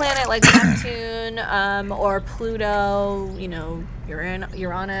have a planet like Neptune or Pluto,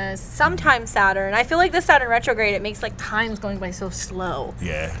 Uranus, sometimes Saturn. I feel like this Saturn retrograde, it makes time's going by so slow.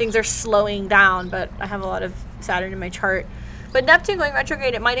 Yeah. Things are slowing down, but I have a lot of Saturn in my chart. But Neptune going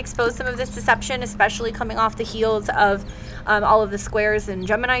retrograde, it might expose some of this deception, especially coming off the heels of all of the squares in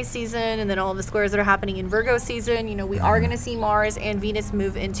Gemini season, and then all of the squares that are happening in Virgo season. We are going to see Mars and Venus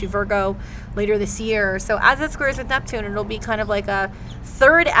move into Virgo later this year. So as it squares with Neptune, it'll be kind of like a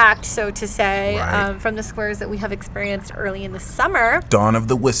third act, so to say, Right. from the squares that we have experienced early in the summer. Dawn of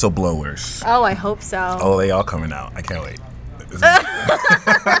the whistleblowers. Oh, I hope so. Oh, they all coming out. I can't wait.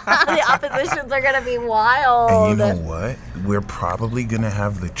 The oppositions are going to be wild. And you know what? We're probably going to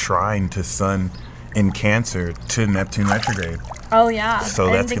have the trine to Sun in Cancer to Neptune retrograde. Oh, yeah. So I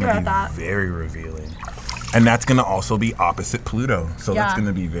didn't that's think going to about be that. very revealing. And that's going to also be opposite Pluto. So that's Yeah.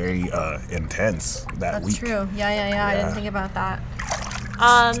 going to be very intense that That's week. true. Yeah. I Yeah. didn't think about that.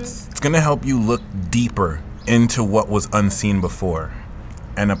 It's going to help you look deeper into what was unseen before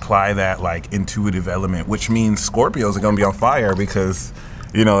and apply that intuitive element, which means Scorpios are going to be on fire, because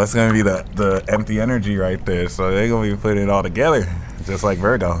it's going to be the empty energy right there. So they're going to be putting it all together, just like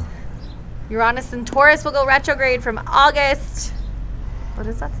Virgo. Uranus and Taurus will go retrograde from August. What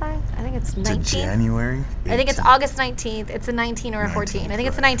does that say? I think it's 19th. To January? I think it's 18th. August 19th. It's a 19 or a 14. I think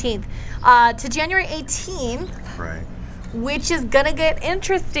it's the 19th. To January 18th, Right. which is going to get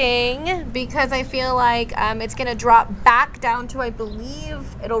interesting, because I feel like it's going to drop back down to, I believe,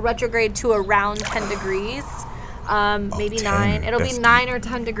 it'll retrograde to around 10 degrees. Maybe 10. 9. It'll That's be 9 or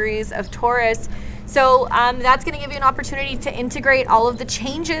 10 degrees of Taurus. So that's going to give you an opportunity to integrate all of the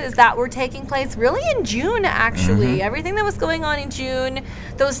changes that were taking place really in June, actually. Mm-hmm. Everything that was going on in June,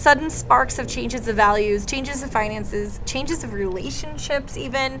 those sudden sparks of changes of values, changes of finances, changes of relationships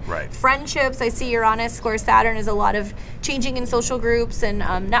even, Right. friendships. I see Uranus square Saturn is a lot of changing in social groups and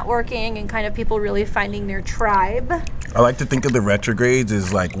networking, and kind of people really finding their tribe. I like to think of the retrogrades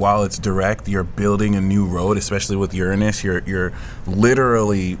as while it's direct, you're building a new road, especially with Uranus. You're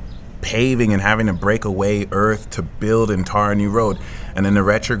literally paving and having to break away Earth to build and tar a new road. And then the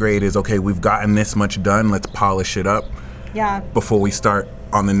retrograde is, okay, we've gotten this much done, let's polish it up Yeah. before we start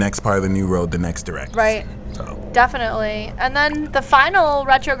on the next part of the new road, the next direct. Right. So. Definitely. And then the final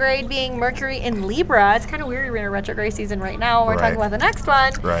retrograde being Mercury in Libra. It's kind of weird, we're in a retrograde season right now. We're Right. talking about the next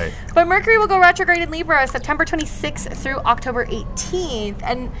one. Right. But Mercury will go retrograde in Libra September 26th through October 18th.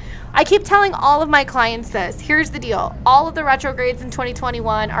 And I keep telling all of my clients this. Here's the deal. All of the retrogrades in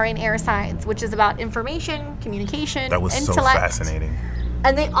 2021 are in air signs, which is about information, communication, That was intellect. so fascinating.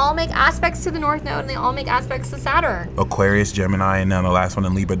 And they all make aspects to the North Node, and they all make aspects to Saturn. Aquarius, Gemini, and then the last one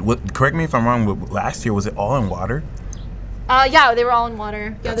in Libra. Correct me if I'm wrong, but last year, was it all in water? Yeah, they were all in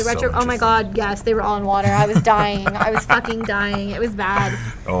water. Yeah, That's the retro. so Oh my God, yes, they were all in water. I was dying. I was fucking dying. It was bad.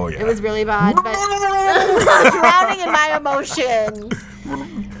 Oh yeah. It was really bad. But drowning in my emotions.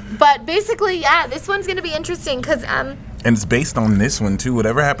 But basically, yeah, this one's gonna be interesting because And it's based on this one too.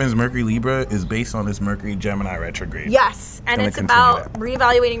 Whatever happens, Mercury Libra is based on this Mercury Gemini retrograde. Yes, and Gonna it's continue about that.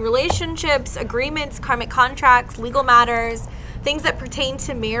 reevaluating relationships, agreements, karmic contracts, legal matters, things that pertain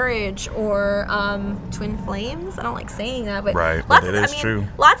to marriage or twin flames. I don't like saying that, but Right, lots but it is true.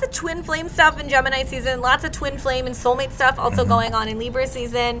 Lots of twin flame stuff in Gemini season. Lots of twin flame and soulmate stuff also going on in Libra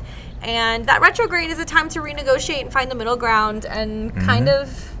season. And that retrograde is a time to renegotiate and find the middle ground and kind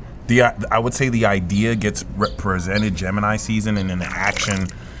of. I would say the idea gets represented Gemini season, and then the action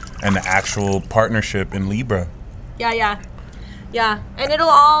and the actual partnership in Libra. Yeah. And it'll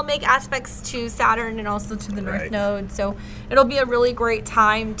all make aspects to Saturn and also to the North Right. Node. So it'll be a really great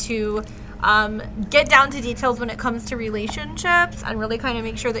time to get down to details when it comes to relationships and really kind of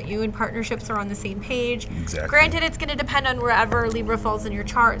make sure that you and partnerships are on the same page. Exactly. Granted, it's going to depend on wherever Libra falls in your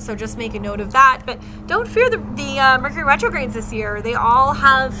chart, so just make a note of that. But don't fear the Mercury retrogrades this year. They all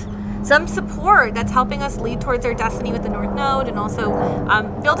have some support that's helping us lead towards our destiny with the North Node, and also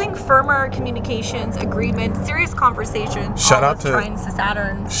building firmer communications, agreements, serious conversations. Shout all out with to- trines to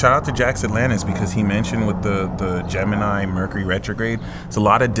Saturn. Shout out to Jax Atlantis, because he mentioned with the Gemini Mercury retrograde, it's a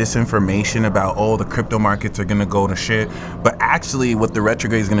lot of disinformation about, the crypto markets are going to go to shit. But actually what the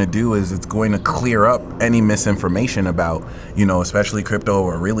retrograde is going to do is it's going to clear up any misinformation about, especially crypto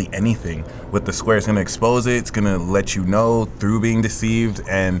or really anything. With the square, it's going to expose it. It's going to let you know through being deceived.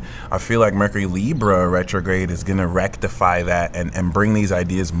 And I feel like Mercury Libra retrograde is going to rectify that and bring these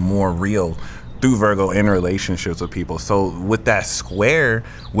ideas more real through Virgo in relationships with people. So with that square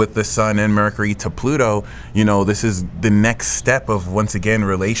with the Sun and Mercury to Pluto, this is the next step of, once again,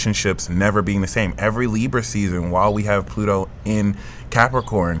 relationships never being the same. Every Libra season, while we have Pluto in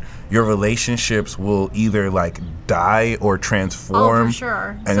Capricorn, your relationships will either die or transform. Oh, for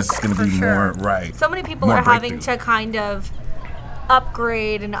sure. And it's going to be more, right. So many people more are having breakthrough. to kind of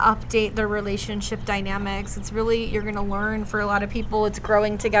upgrade and update their relationship dynamics. It's really, you're going to learn, for a lot of people, it's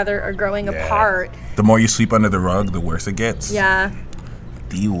growing together or growing apart. The more you sweep under the rug, the worse it gets. Yeah,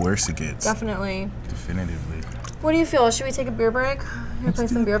 The worse it gets. definitely. Definitively. What do you feel? Should we take a beer break? We'll play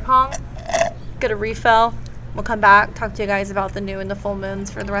some beer pong? Get a refill? We'll come back, talk to you guys about the new and the full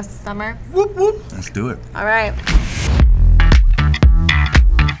moons for the rest of summer. Whoop, whoop. Let's do it. All right.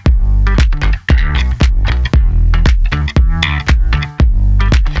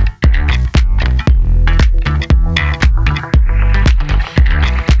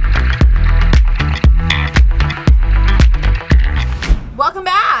 Welcome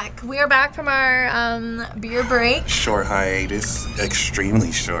back. We are back from our beer break. Short hiatus,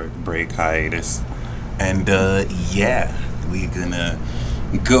 extremely short break hiatus. And we're gonna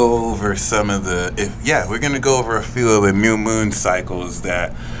go over we're gonna go over a few of the new moon cycles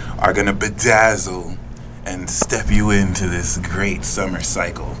that are gonna bedazzle and step you into this great summer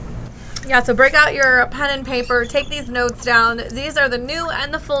cycle. Yeah, so break out your pen and paper, take these notes down. These are the new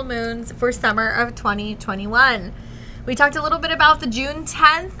and the full moons for summer of 2021. We talked a little bit about the June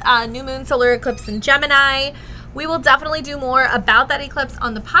 10th new moon solar eclipse in Gemini. We will definitely do more about that eclipse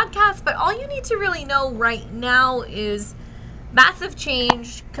on the podcast, but all you need to really know right now is massive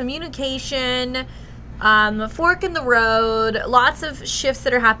change, communication, fork in the road, lots of shifts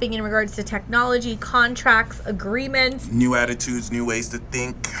that are happening in regards to technology, contracts, agreements. New attitudes, new ways to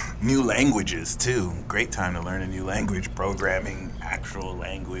think, new languages too. Great time to learn a new language, programming, actual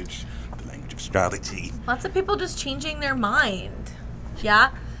language, the language of astrology. Lots of people just changing their mind.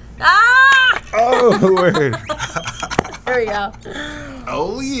 Yeah? Ah! Oh, word. There we go.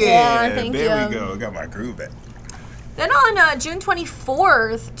 Oh, yeah. Thank there you. we go. Got my groove back. Then on June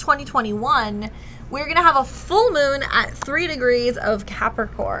 24th, 2021, we're going to have a full moon at 3 degrees of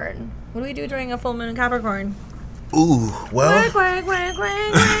Capricorn. What do we do during a full moon in Capricorn? Ooh, well. Quack, quack, quack,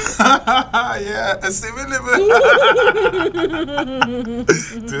 quack, quack. Yeah,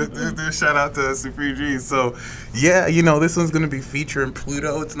 shout out to Supreme G. So, yeah, this one's going to be featuring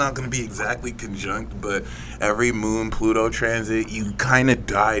Pluto. It's not going to be exactly conjunct, but every moon Pluto transit, you kind of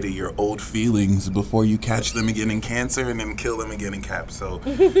die to your old feelings before you catch them again in Cancer and then kill them again in Cap. So,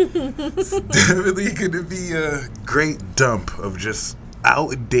 it's definitely going to be a great dump of just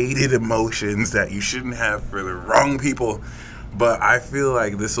outdated emotions that you shouldn't have for the wrong people. But I feel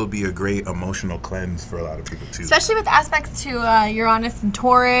like this will be a great emotional cleanse for a lot of people too. Especially with aspects to Uranus and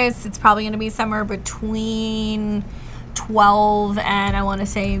Taurus. It's probably going to be somewhere between 12 and I want to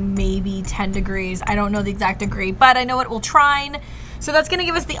say maybe 10 degrees. I don't know the exact degree, but I know it will trine. So that's going to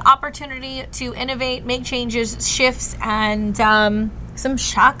give us the opportunity to innovate, make changes, shifts, and some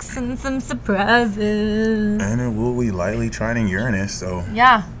shocks and some surprises. And it will be lightly trining Uranus, so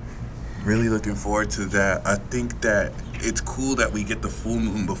yeah. Really looking forward to that. I think that it's cool that we get the full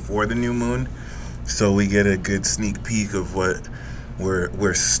moon before the new moon, so we get a good sneak peek of what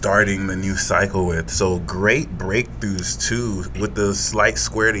we're starting the new cycle with. So great breakthroughs too with the slight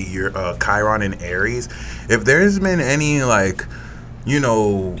square to your Chiron in Aries. If there's been any like, you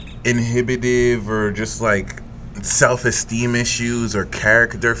know, inhibitive or just like self-esteem issues or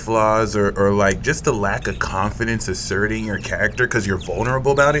character flaws or like just a lack of confidence asserting your character because you're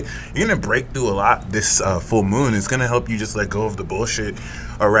vulnerable about it, you're gonna break through a lot this full moon. It's gonna help you just let go of the bullshit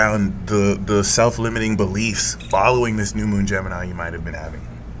around the self-limiting beliefs following this new moon Gemini you might have been having.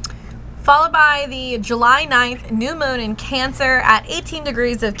 Followed by the July 9th new moon in Cancer at 18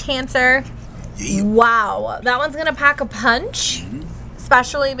 degrees of Cancer. Yeah. Wow, that one's gonna pack a punch,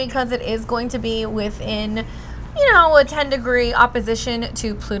 especially because it is going to be within, you know, a 10-degree opposition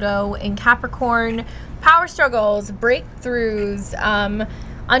to Pluto in Capricorn. Power struggles, breakthroughs,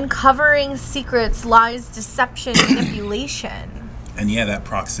 uncovering secrets, lies, deception, manipulation. And yeah, that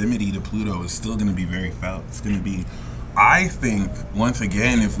proximity to Pluto is still going to be very felt. It's going to be, I think, once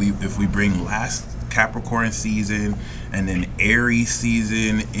again, if we bring last Capricorn season and then Aries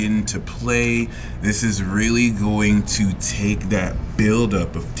season into play, this is really going to take that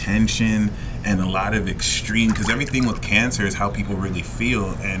buildup of tension and a lot of extreme, because everything with Cancer is how people really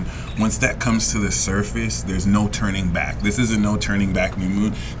feel, and once that comes to the surface, there's no turning back. This is a no turning back new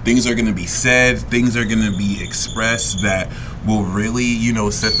moon. Things are going to be said, things are going to be expressed that will really, you know,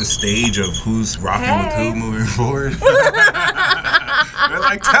 set the stage of who's rocking with who moving forward. They're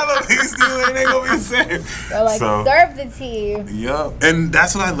like, tell them he's doing it, ain't gonna be safe. They're like, serve the tea. Yep. And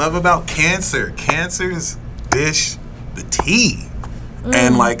that's what I love about Cancer. Cancers dish the tea.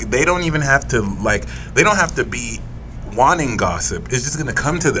 And like they don't even have to they don't have to be wanting gossip. It's just gonna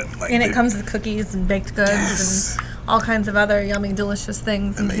come to them. Like, and it comes with cookies and baked goods and all kinds of other yummy, delicious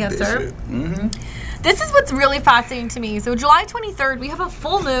things in Cancer. This is what's really fascinating to me. So July 23rd, we have a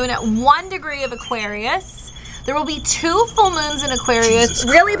full moon at 1 degree of Aquarius. There will be 2 full moons in Aquarius.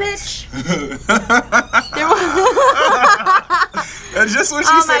 Really, bitch? That's just what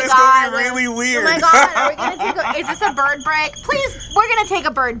she said. It's going to be really weird. Oh my God. Are we going to take is this a bird break? Please, we're going to take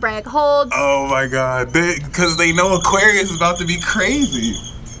a bird break. Hold. Oh my God. Because they know Aquarius is about to be crazy.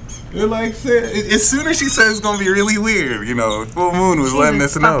 They're like, as soon as she said it's going to be really weird, you know, full moon was letting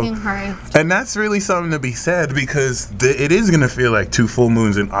us know. Christ. And that's really something to be said because it is going to feel like 2 full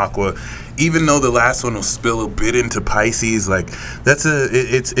moons in Aqua. Even though the last one will spill a bit into Pisces, like that's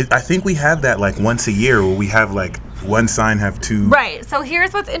I think we have that like once a year where we have like one sign have 2. Right. So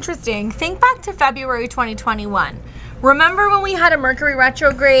here's what's interesting. Think back to February 2021. Remember when we had a Mercury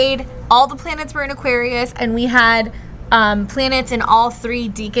retrograde, all the planets were in Aquarius, and we had planets in all 3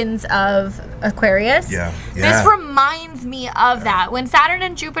 decans of Aquarius? Yeah. This reminds me of that. When Saturn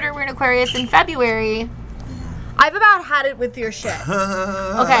and Jupiter were in Aquarius in February, I've about had it with your shit.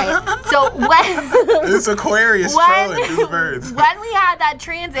 Okay, so when it's Aquarius trolling these birds. When we had that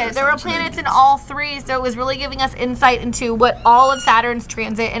transit, there were planets in all 3, so it was really giving us insight into what all of Saturn's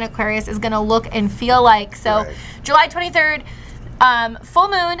transit in Aquarius is going to look and feel like. So, right. July 23rd, full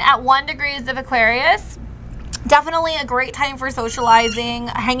moon at 1 degrees of Aquarius. Definitely a great time for socializing,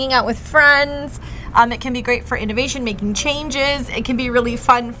 hanging out with friends. It can be great for innovation, making changes. It can be really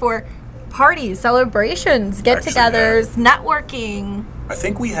fun for parties, celebrations, get-togethers, networking. I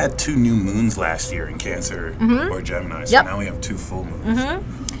think we had 2 new moons last year in Cancer or Gemini, so now we have 2 full moons,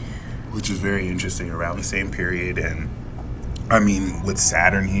 which is very interesting around the same period. And I mean, with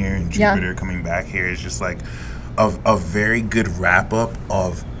Saturn here and Jupiter coming back here, it's just like a very good wrap-up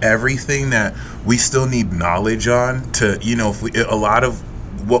of everything that we still need knowledge on to, you know, if we, a lot of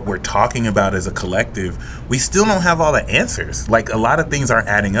what we're talking about as a collective, we still don't have all the answers. Like, a lot of things aren't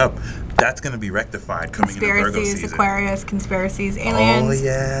adding up. That's going to be rectified coming into Virgo season. Conspiracies, Aquarius, conspiracies, aliens. Oh,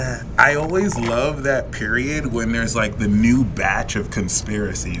 yeah. I always love that period when there's, like, the new batch of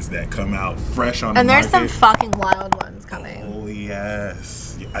conspiracies that come out fresh on the market. And there's some fucking wild ones coming. Oh,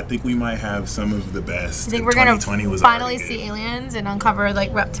 yes. I think we might have some of the best. I think we're going to finally see aliens and uncover,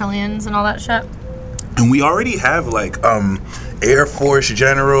 like, reptilians and all that shit. And we already have, like, Air Force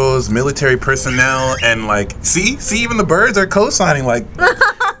generals, military personnel, and, like, see, even the birds are co-signing, like,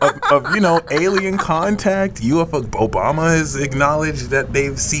 of, you know, alien contact. UFO. Obama has acknowledged that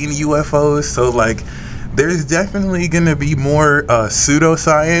they've seen UFOs. So, like, there's definitely going to be more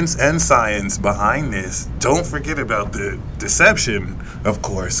pseudoscience and science behind this. Don't forget about the deception, of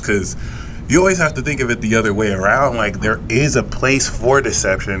course, because you always have to think of it the other way around. Like, there is a place for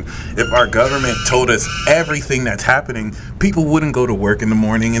deception. If our government told us everything that's happening, people wouldn't go to work in the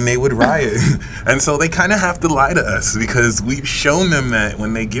morning and they would riot. And so they kind of have to lie to us because we've shown them that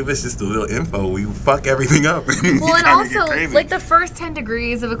when they give us just a little info, we fuck everything up. Well, and also, like, the first 10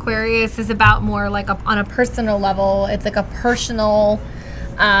 degrees of Aquarius is about more like on a personal level. It's like a personal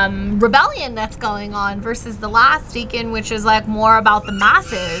rebellion that's going on versus the last decan, which is like more about the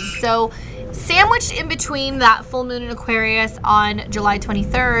masses. So sandwiched in between that full moon in Aquarius on July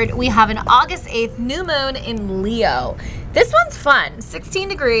 23rd, we have an August 8th new moon in Leo. This one's fun. 16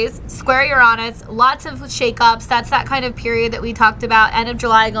 degrees, square Uranus, lots of shakeups. That's that kind of period that we talked about, end of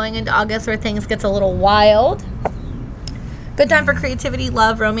July going into August, where things gets a little wild. Good time for creativity,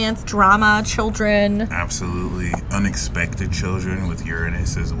 love, romance, drama, children. Absolutely. Unexpected children with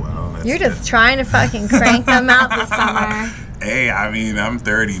Uranus as well. You're just trying to fucking crank them out this summer. Hey, I mean, I'm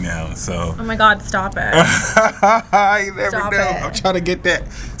 30 now, so. Oh my God, stop it. You never Stop know. it. I'm trying to get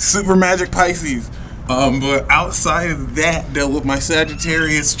that super magic Pisces. But outside of that, dealt with my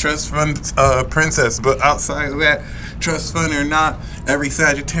Sagittarius trust fund princess. But outside of that, trust fund or not, every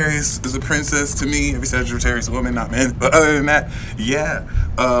Sagittarius is a princess to me. Every Sagittarius woman, not man. But other than that, yeah.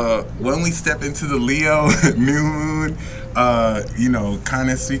 When we step into the Leo new moon, kind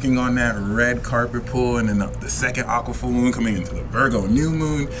of speaking on that red carpet pull, and then the second aqua full moon coming into the Virgo new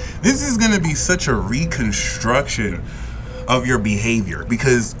moon, this is going to be such a reconstruction of your behavior,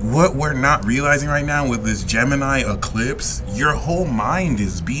 because what we're not realizing right now with this Gemini eclipse, your whole mind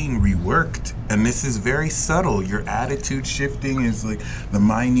is being reworked, and this is very subtle. Your attitude shifting is like the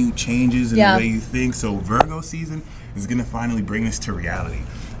minute changes in the way you think. So Virgo season is going to finally bring this to reality,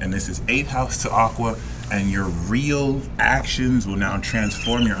 and this is 8th house to aqua, and your real actions will now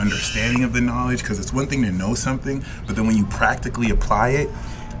transform your understanding of the knowledge, because it's one thing to know something, but then when you practically apply it,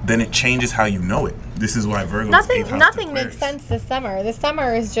 then it changes how you know it. This is why Virgo nothing makes sense this summer. This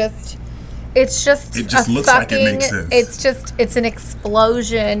summer is just it just looks like it makes sense. It's an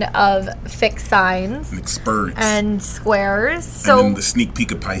explosion of fixed signs and spurts and squares. So and then the sneak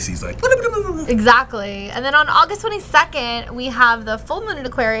peek of Pisces, like exactly. And then on August 22nd, we have the full moon in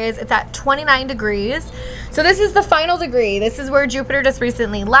Aquarius. It's at 29 degrees. So this is the final degree. This is where Jupiter just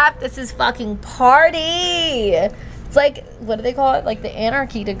recently left. This is fucking party. It's like, what do they call it? Like the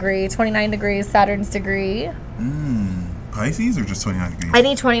anarchy degree, 29 degrees, Saturn's degree. Pisces or just 29 degrees? I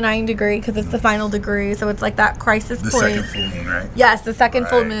need 29 degree because it's the final degree. So it's like that crisis point. The second full moon, right? Yes, the second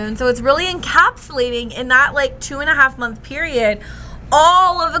full moon. So it's really encapsulating in that like 2.5 month period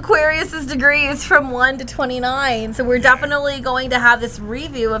all of Aquarius's degrees from 1 to 29. So we're definitely going to have this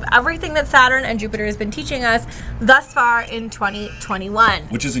review of everything that Saturn and Jupiter has been teaching us thus far in 2021.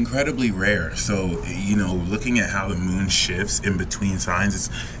 Which is incredibly rare. So, looking at how the moon shifts in between signs,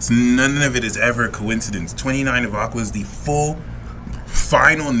 it's none of it is ever a coincidence. 29 of Aqua is the full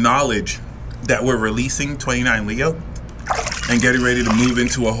final knowledge that we're releasing, 29 Leo, and getting ready to move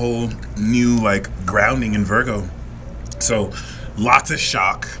into a whole new grounding in Virgo. So lots of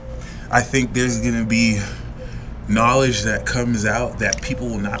shock. I think there's going to be knowledge that comes out that people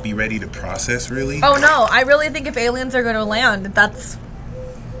will not be ready to process, really. Oh, no. I really think if aliens are going to land, it's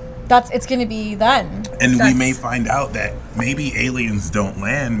going to be then. And we may find out that maybe aliens don't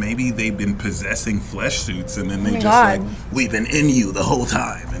land. Maybe they've been possessing flesh suits, and then they we've been in you the whole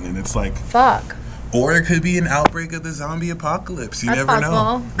time. And then it's like, fuck. Or it could be an outbreak of the zombie apocalypse. You never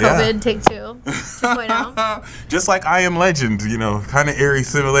know. COVID, take 2. 2.0. Just like I Am Legend, kind of eerie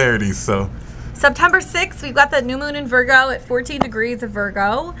similarities. So September 6th, we've got the new moon in Virgo at 14 degrees of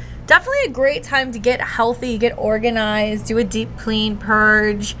Virgo. Definitely a great time to get healthy, get organized, do a deep clean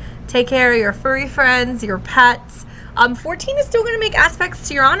purge, take care of your furry friends, your pets. 14 is still going to make aspects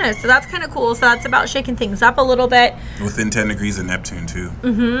to Uranus, so that's kind of cool. So that's about shaking things up a little bit. Within 10 degrees of Neptune, too.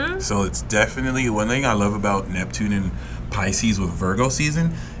 Mm-hmm. So it's definitely one thing I love about Neptune and Pisces with Virgo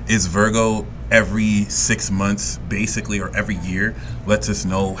season is Virgo every 6 months, basically, or every year, lets us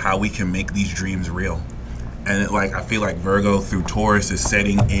know how we can make these dreams real. And I feel like Virgo through Taurus is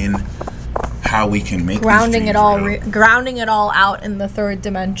setting in how we can make grounding it all grounding it all out in the third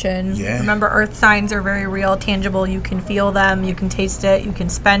dimension. Yeah. Remember, earth signs are very real, tangible. You can feel them, you can taste it, you can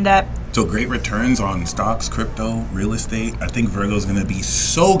spend it. So great returns on stocks, crypto, real estate. I think Virgo's going to be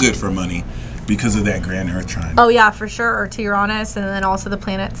so good for money because of that grand earth trine. Oh yeah, for sure. To Uranus, and then also the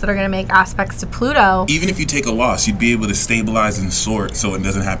planets that are going to make aspects to Pluto. Even if you take a loss, you'd be able to stabilize and sort so it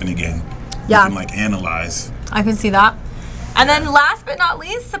doesn't happen again. Yeah. You can analyze. I can see that. And then last but not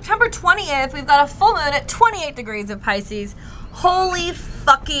least, September 20th, we've got a full moon at 28 degrees of Pisces. Holy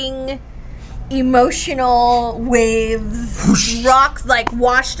fucking emotional waves. Whoosh. Rocks, like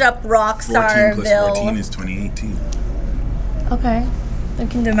washed up rock 14 plus starville. 14 is 28 too. Okay. We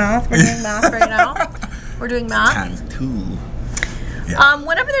can do math. We're doing math right now. We're doing math. Times 2. Yeah.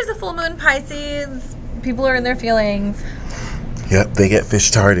 Whenever there's a full moon Pisces, people are in their feelings. Yep, they get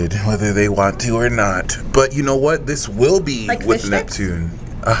fish-tarded, whether they want to or not. But you know what? This will be Like with fish Neptune.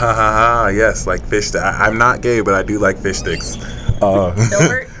 Yes, like fish sticks. I'm not gay, but I do like fish sticks.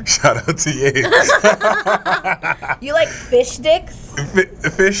 Filbert? Shout out to you. You like fish dicks?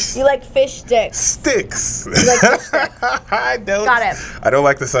 Fish You like fish sticks? sticks. You like fish sticks? I don't. Got it. I don't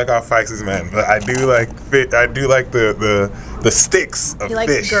like to suck off Pisces, man, but I do like I do like the sticks of He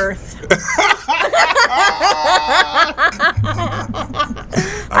likes fish. girth.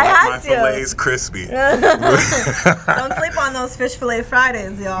 I like had my to. fillets crispy. Don't sleep on those fish fillet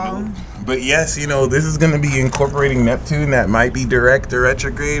Fridays, y'all. But yes, you know, this is going to be incorporating Neptune that might be direct or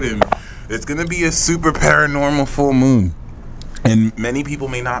retrograde, and it's going to be a super paranormal full moon. And many people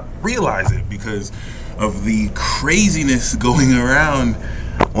may not realize it because of the craziness going around.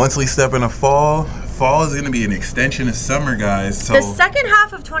 Once we step into fall is going to be an extension of summer, guys. So The second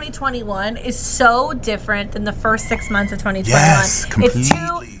half of 2021 is so different than the first 6 months of 2021. Yes, It's two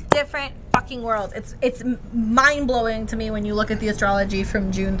completely. different fucking worlds. It's mind-blowing to me when you look at the astrology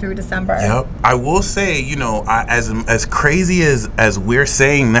from June through December. Yep. I will say, you know, as crazy as we're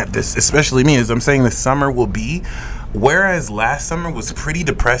saying that this, especially me, as I'm saying this summer will be, whereas last summer was pretty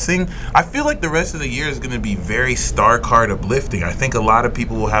depressing, I feel like the rest of the year is going to be very star card uplifting. I think a lot of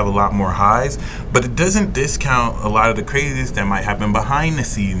people will have a lot more highs, but it doesn't discount a lot of the craziness that might happen behind the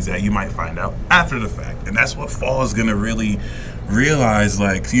scenes that you might find out after the fact. And that's what fall is going to really realize,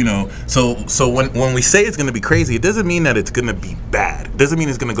 like, you know, so when we say it's going to be crazy, it doesn't mean that it's going to be bad. It doesn't mean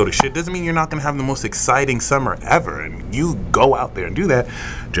it's going to go to shit. It doesn't mean you're not going to have the most exciting summer ever, and you go out there and do that.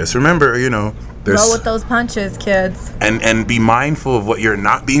 Just remember, you know, Roll with those punches, kids. and be mindful of what you're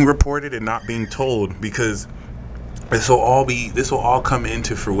not being reported and not being told, because this will all come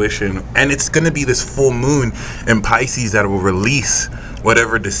into fruition, and it's going to be this full moon in Pisces that will release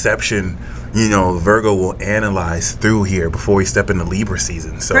whatever deception, you know, Virgo will analyze through here before we step into Libra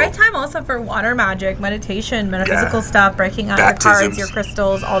season. So Great time also for water magic, meditation, metaphysical Yeah. stuff, breaking out Baptisms. your cards, your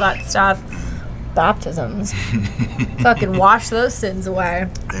crystals, all that stuff. Baptisms. Fucking wash those sins away.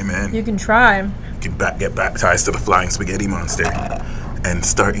 amen. You can try. Get baptized to the flying spaghetti monster and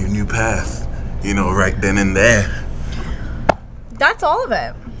start your new path, you know, right then and there. That's all of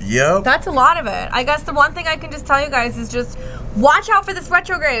it. Yep. That's a lot of it. I guess the one thing I can just tell you guys is just watch out for this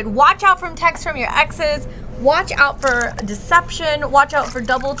retrograde. Watch out from texts from your exes. Watch out for deception. Watch out for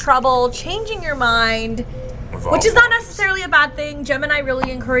double trouble, changing your mind, which is not necessarily a bad thing. Gemini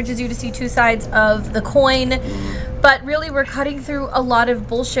really encourages you to see two sides of the coin. But really, we're cutting through a lot of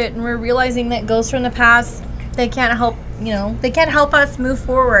bullshit, and we're realizing that ghosts from the past, they can't help, you know, they can't help us move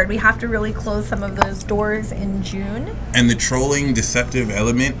forward. We have to really close some of those doors in June. And the trolling, deceptive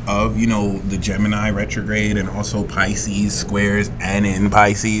element of, you know, the Gemini retrograde and also Pisces squares and in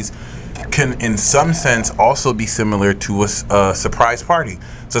Pisces can, in some sense, also be similar to a surprise party.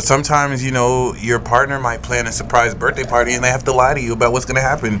 So sometimes, you know, your partner might plan a surprise birthday party and they have to lie to you about what's going to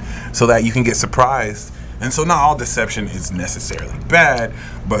happen so that you can get surprised. And so not all deception is necessarily bad,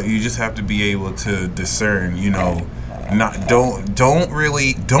 but you just have to be able to discern, you know,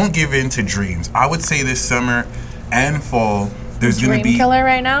 don't give in to dreams. I would say this summer and fall, there's going to be... Dream killer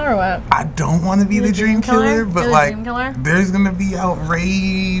right now, or what? I don't want to be the dream killer, but You're the like, dream killer? there's going to be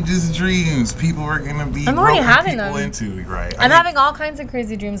outrageous dreams. People are going to be I'm already roping having people them. into, right? I'm having all kinds of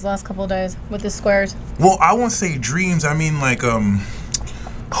crazy dreams the last couple of days with the squares. Well, I won't say dreams. I mean, like,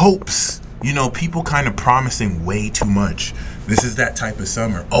 hopes. You know, people kind of promising way too much. This is that type of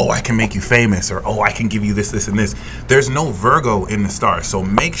summer. Oh, I can make you famous, or oh, I can give you this, and this. There's no Virgo in the stars, so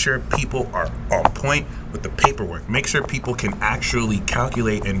make sure people are on point with the paperwork. Make sure people can actually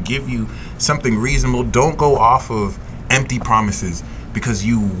calculate and give you something reasonable. Don't go off of empty promises, because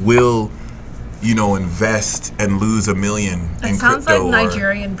you will, you know, invest and lose $1 million It in sounds crypto. like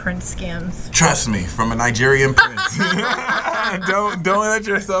Nigerian prince scams. Trust me, from a Nigerian prince. Don't let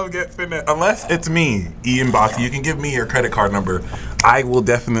yourself get finished. Unless it's me, Ian Bhakti. You can give me your credit card number. I will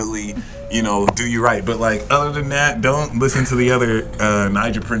definitely, you know, do you right. But like, other than that, don't listen to the other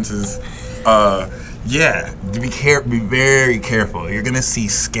Niger princes. Yeah, be very careful. You're gonna see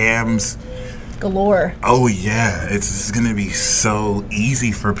scams Galore. Oh yeah, it's gonna be so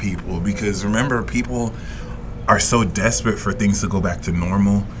easy for people, because remember, people are so desperate for things to go back to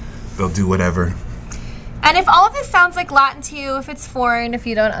normal. They'll do whatever. And if all of this sounds like Latin to you, if it's foreign, if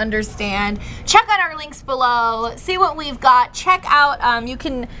you don't understand, check out our links below. See what we've got. Check out, you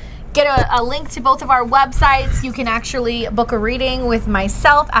can get a link to both of our websites. You can actually book a reading with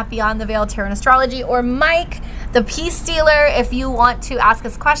myself at Beyond the Veil Tarot and Astrology, or Mike, the Peace Stealer. If you want to ask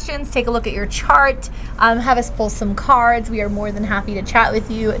us questions, take a look at your chart, have us pull some cards. We are more than happy to chat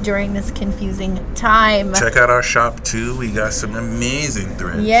with you during this confusing time. Check out our shop too. We got some amazing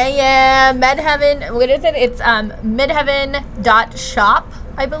threads. Yeah. Midheaven. What is it? It's midheaven.shop,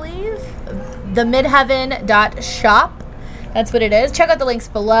 I believe. The midheaven.shop. That's what it is. Check out the links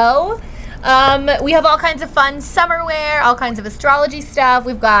below. We have all kinds of fun summer wear, all kinds of astrology stuff.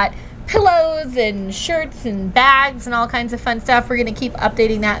 We've got pillows and shirts and bags and all kinds of fun stuff. We're going to keep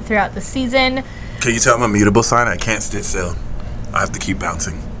updating that throughout the season. Can you tell I'm a mutable sign? I can't sit still. I have to keep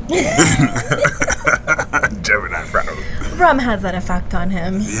bouncing. Gemini problem. Rum has that effect on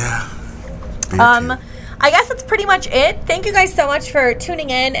him. Yeah. I guess that's pretty much it. Thank you guys so much for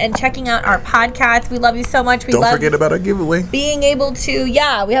tuning in and checking out our podcast. We love you so much. Don't forget about our giveaway. Being able to, we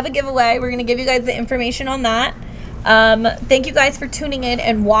have a giveaway. We're going to give you guys the information on that. Thank you guys for tuning in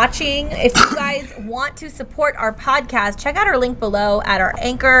and watching. If you guys want to support our podcast, check out our link below at our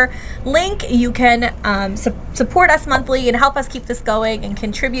Anchor link. You can support us monthly and help us keep this going and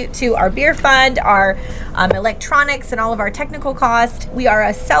contribute to our beer fund, our electronics, and all of our technical costs. We are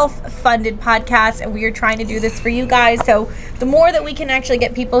a self-funded podcast, and we are trying to do this for you guys. So the more that we can actually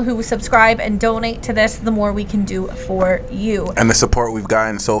get people who subscribe and donate to this, the more we can do for you. And the support we've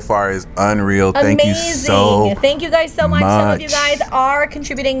gotten so far is unreal. Amazing. Thank you so Thank you guys so much. Some of you guys are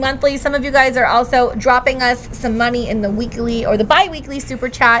contributing monthly. Some of you guys are also dropping us some money in the weekly or the bi-weekly super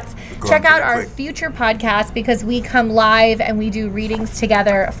chats. Check out our future podcast, because we come live and we do readings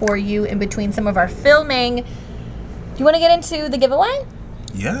together for you in between some of our filming. Do you want to get into the giveaway?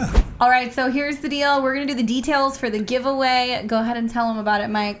 Yeah. All right, so here's the deal. We're going to do the details for the giveaway. Go ahead and tell them about it,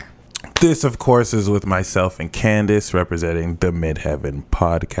 Mike. This, of course, is with myself and Candace representing the Midheaven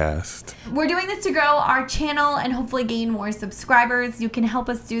podcast. We're doing this to grow our channel and hopefully gain more subscribers. You can help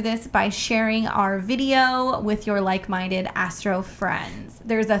us do this by sharing our video with your like-minded astro friends.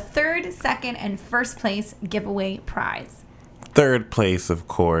 There's a third, second, and first place giveaway prize. Third place, of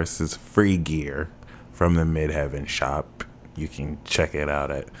course, is free gear from the Midheaven shop. You can check it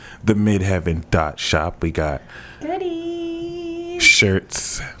out at themidheaven.shop. We got goodies,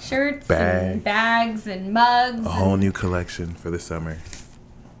 shirts, and bags and mugs. A whole new collection for the summer.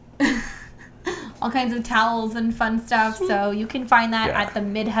 All kinds of towels and fun stuff. So you can find that at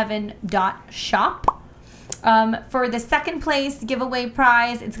themidheaven.shop. For the second place giveaway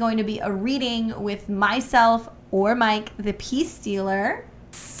prize, it's going to be a reading with myself or Mike, the Peace Stealer.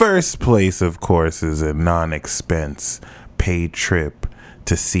 First place, of course, is a non-expense paid trip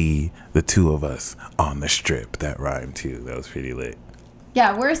to see the two of us on the strip. That rhymed too. That was pretty lit.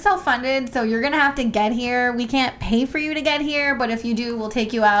 Yeah, we're self-funded, so you're going to have to get here. We can't pay for you to get here, but if you do, we'll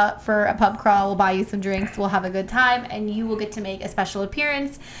take you out for a pub crawl. We'll buy you some drinks. We'll have a good time, and you will get to make a special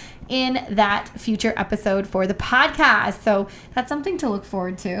appearance in that future episode for the podcast. So that's something to look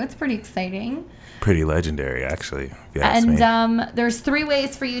forward to. It's pretty exciting. Pretty legendary, actually, if you ask me. There's 3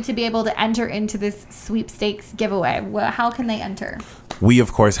 ways for you to be able to enter into this sweepstakes giveaway. How can they enter? We,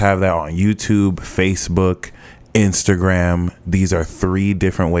 of course, have that on YouTube, Facebook, Instagram. These are 3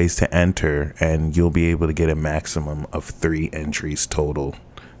 different ways to enter, and you'll be able to get a maximum of 3 entries total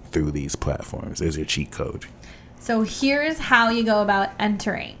through these platforms. There's your cheat code. So here's how you go about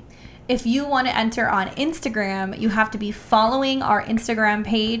entering. If you want to enter on Instagram, you have to be following our Instagram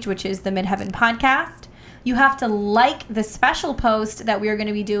page, which is the Midheaven Podcast. You have to like the special post that we are going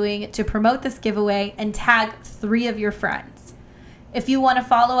to be doing to promote this giveaway and tag 3 of your friends. If you want to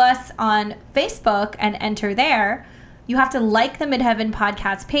follow us on Facebook and enter there, you have to like the Midheaven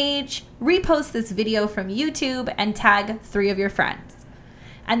Podcast page, repost this video from YouTube, and tag 3 of your friends.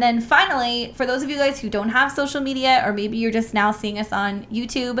 And then finally, for those of you guys who don't have social media, or maybe you're just now seeing us on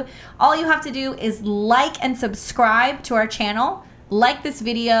YouTube, all you have to do is like and subscribe to our channel, like this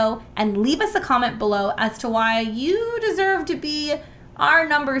video, and leave us a comment below as to why you deserve to be our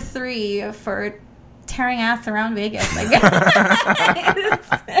number 3 for tearing ass around Vegas, I guess.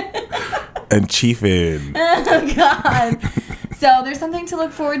 And chiefin'. Oh, God. So there's something to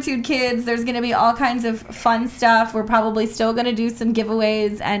look forward to, kids. There's going to be all kinds of fun stuff. We're probably still going to do some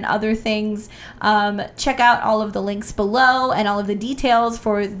giveaways and other things. Check out all of the links below and all of the details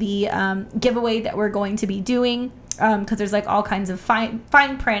for the giveaway that we're going to be doing, because there's like all kinds of fine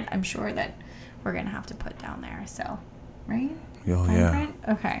print, I'm sure, that we're going to have to put down there. So, right? Oh, Fine yeah. print?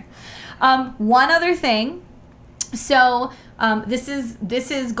 Okay. One other thing. So this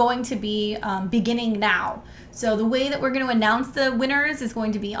is going to be beginning now. So the way that we're going to announce the winners is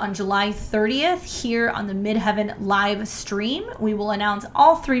going to be on July 30th here on the Midheaven live stream. We will announce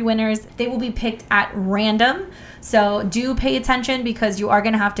all 3 winners. They will be picked at random. So do pay attention because you are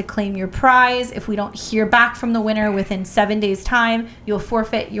going to have to claim your prize. If we don't hear back from the winner within 7 days' time, you'll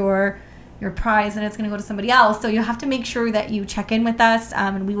forfeit your prize and it's going to go to somebody else. So you have to make sure that you check in with us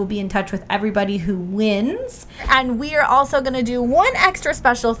and we will be in touch with everybody who wins. And we are also going to do one extra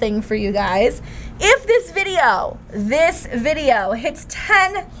special thing for you guys. If this video hits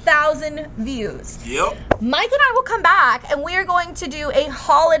 10,000 views, Mike and I will come back and we are going to do a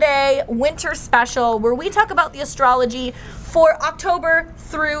holiday winter special where we talk about the astrology for October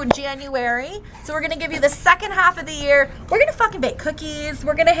through January. So we're gonna give you the second half of the year. We're gonna fucking bake cookies.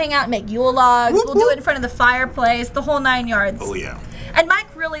 We're gonna hang out and make Yule logs. We'll do it in front of the fireplace, the whole 9 yards. Oh yeah. And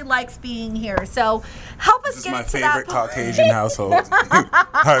Mike really likes being here, so help us get into that. This is my favorite Caucasian household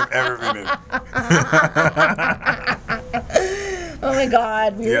I've ever been in. Oh my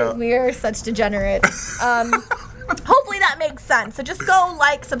God, we are such degenerates. Hopefully that makes sense. So just go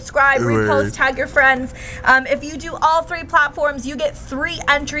like, subscribe, repost, tag your friends. If you do all 3 platforms, you get 3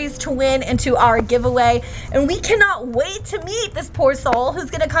 entries to win into our giveaway. And we cannot wait to meet this poor soul who's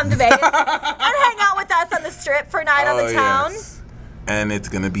going to come to Vegas and hang out with us on the strip for a night on the town. Yes. And it's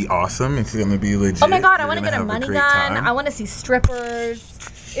going to be awesome. It's going to be legit. Oh my God, I want to get a money gun. I want to see strippers.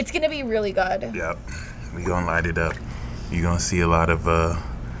 It's going to be really good. Yep. We're going to light it up. You're going to see a lot of...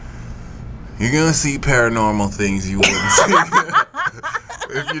 You're going to see paranormal things you wouldn't see.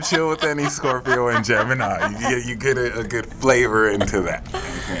 If you chill with any Scorpio and Gemini, you get a good flavor into that.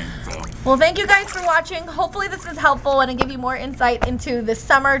 Okay, so. Well, thank you guys for watching. Hopefully this was helpful and I give you more insight into the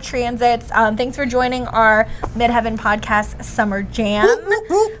summer transits. Thanks for joining our Midheaven Podcast Summer Jam.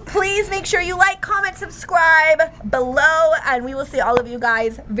 Please make sure you like, comment, subscribe below, and we will see all of you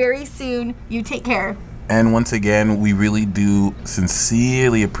guys very soon. You take care. And once again, we really do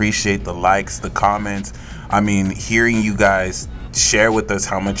sincerely appreciate the likes, the comments. I mean, hearing you guys share with us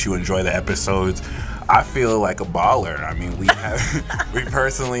how much you enjoy the episodes, I feel like a baller. I mean, we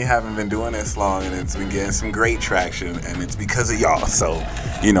personally haven't been doing this long, and it's been getting some great traction, and it's because of y'all. So,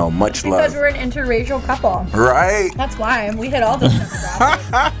 much love. Because we're an interracial couple. Right? That's why we hit all those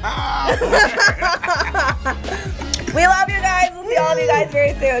demographics. We love you guys. We'll see all of you guys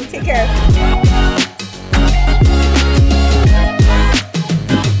very soon. Take care.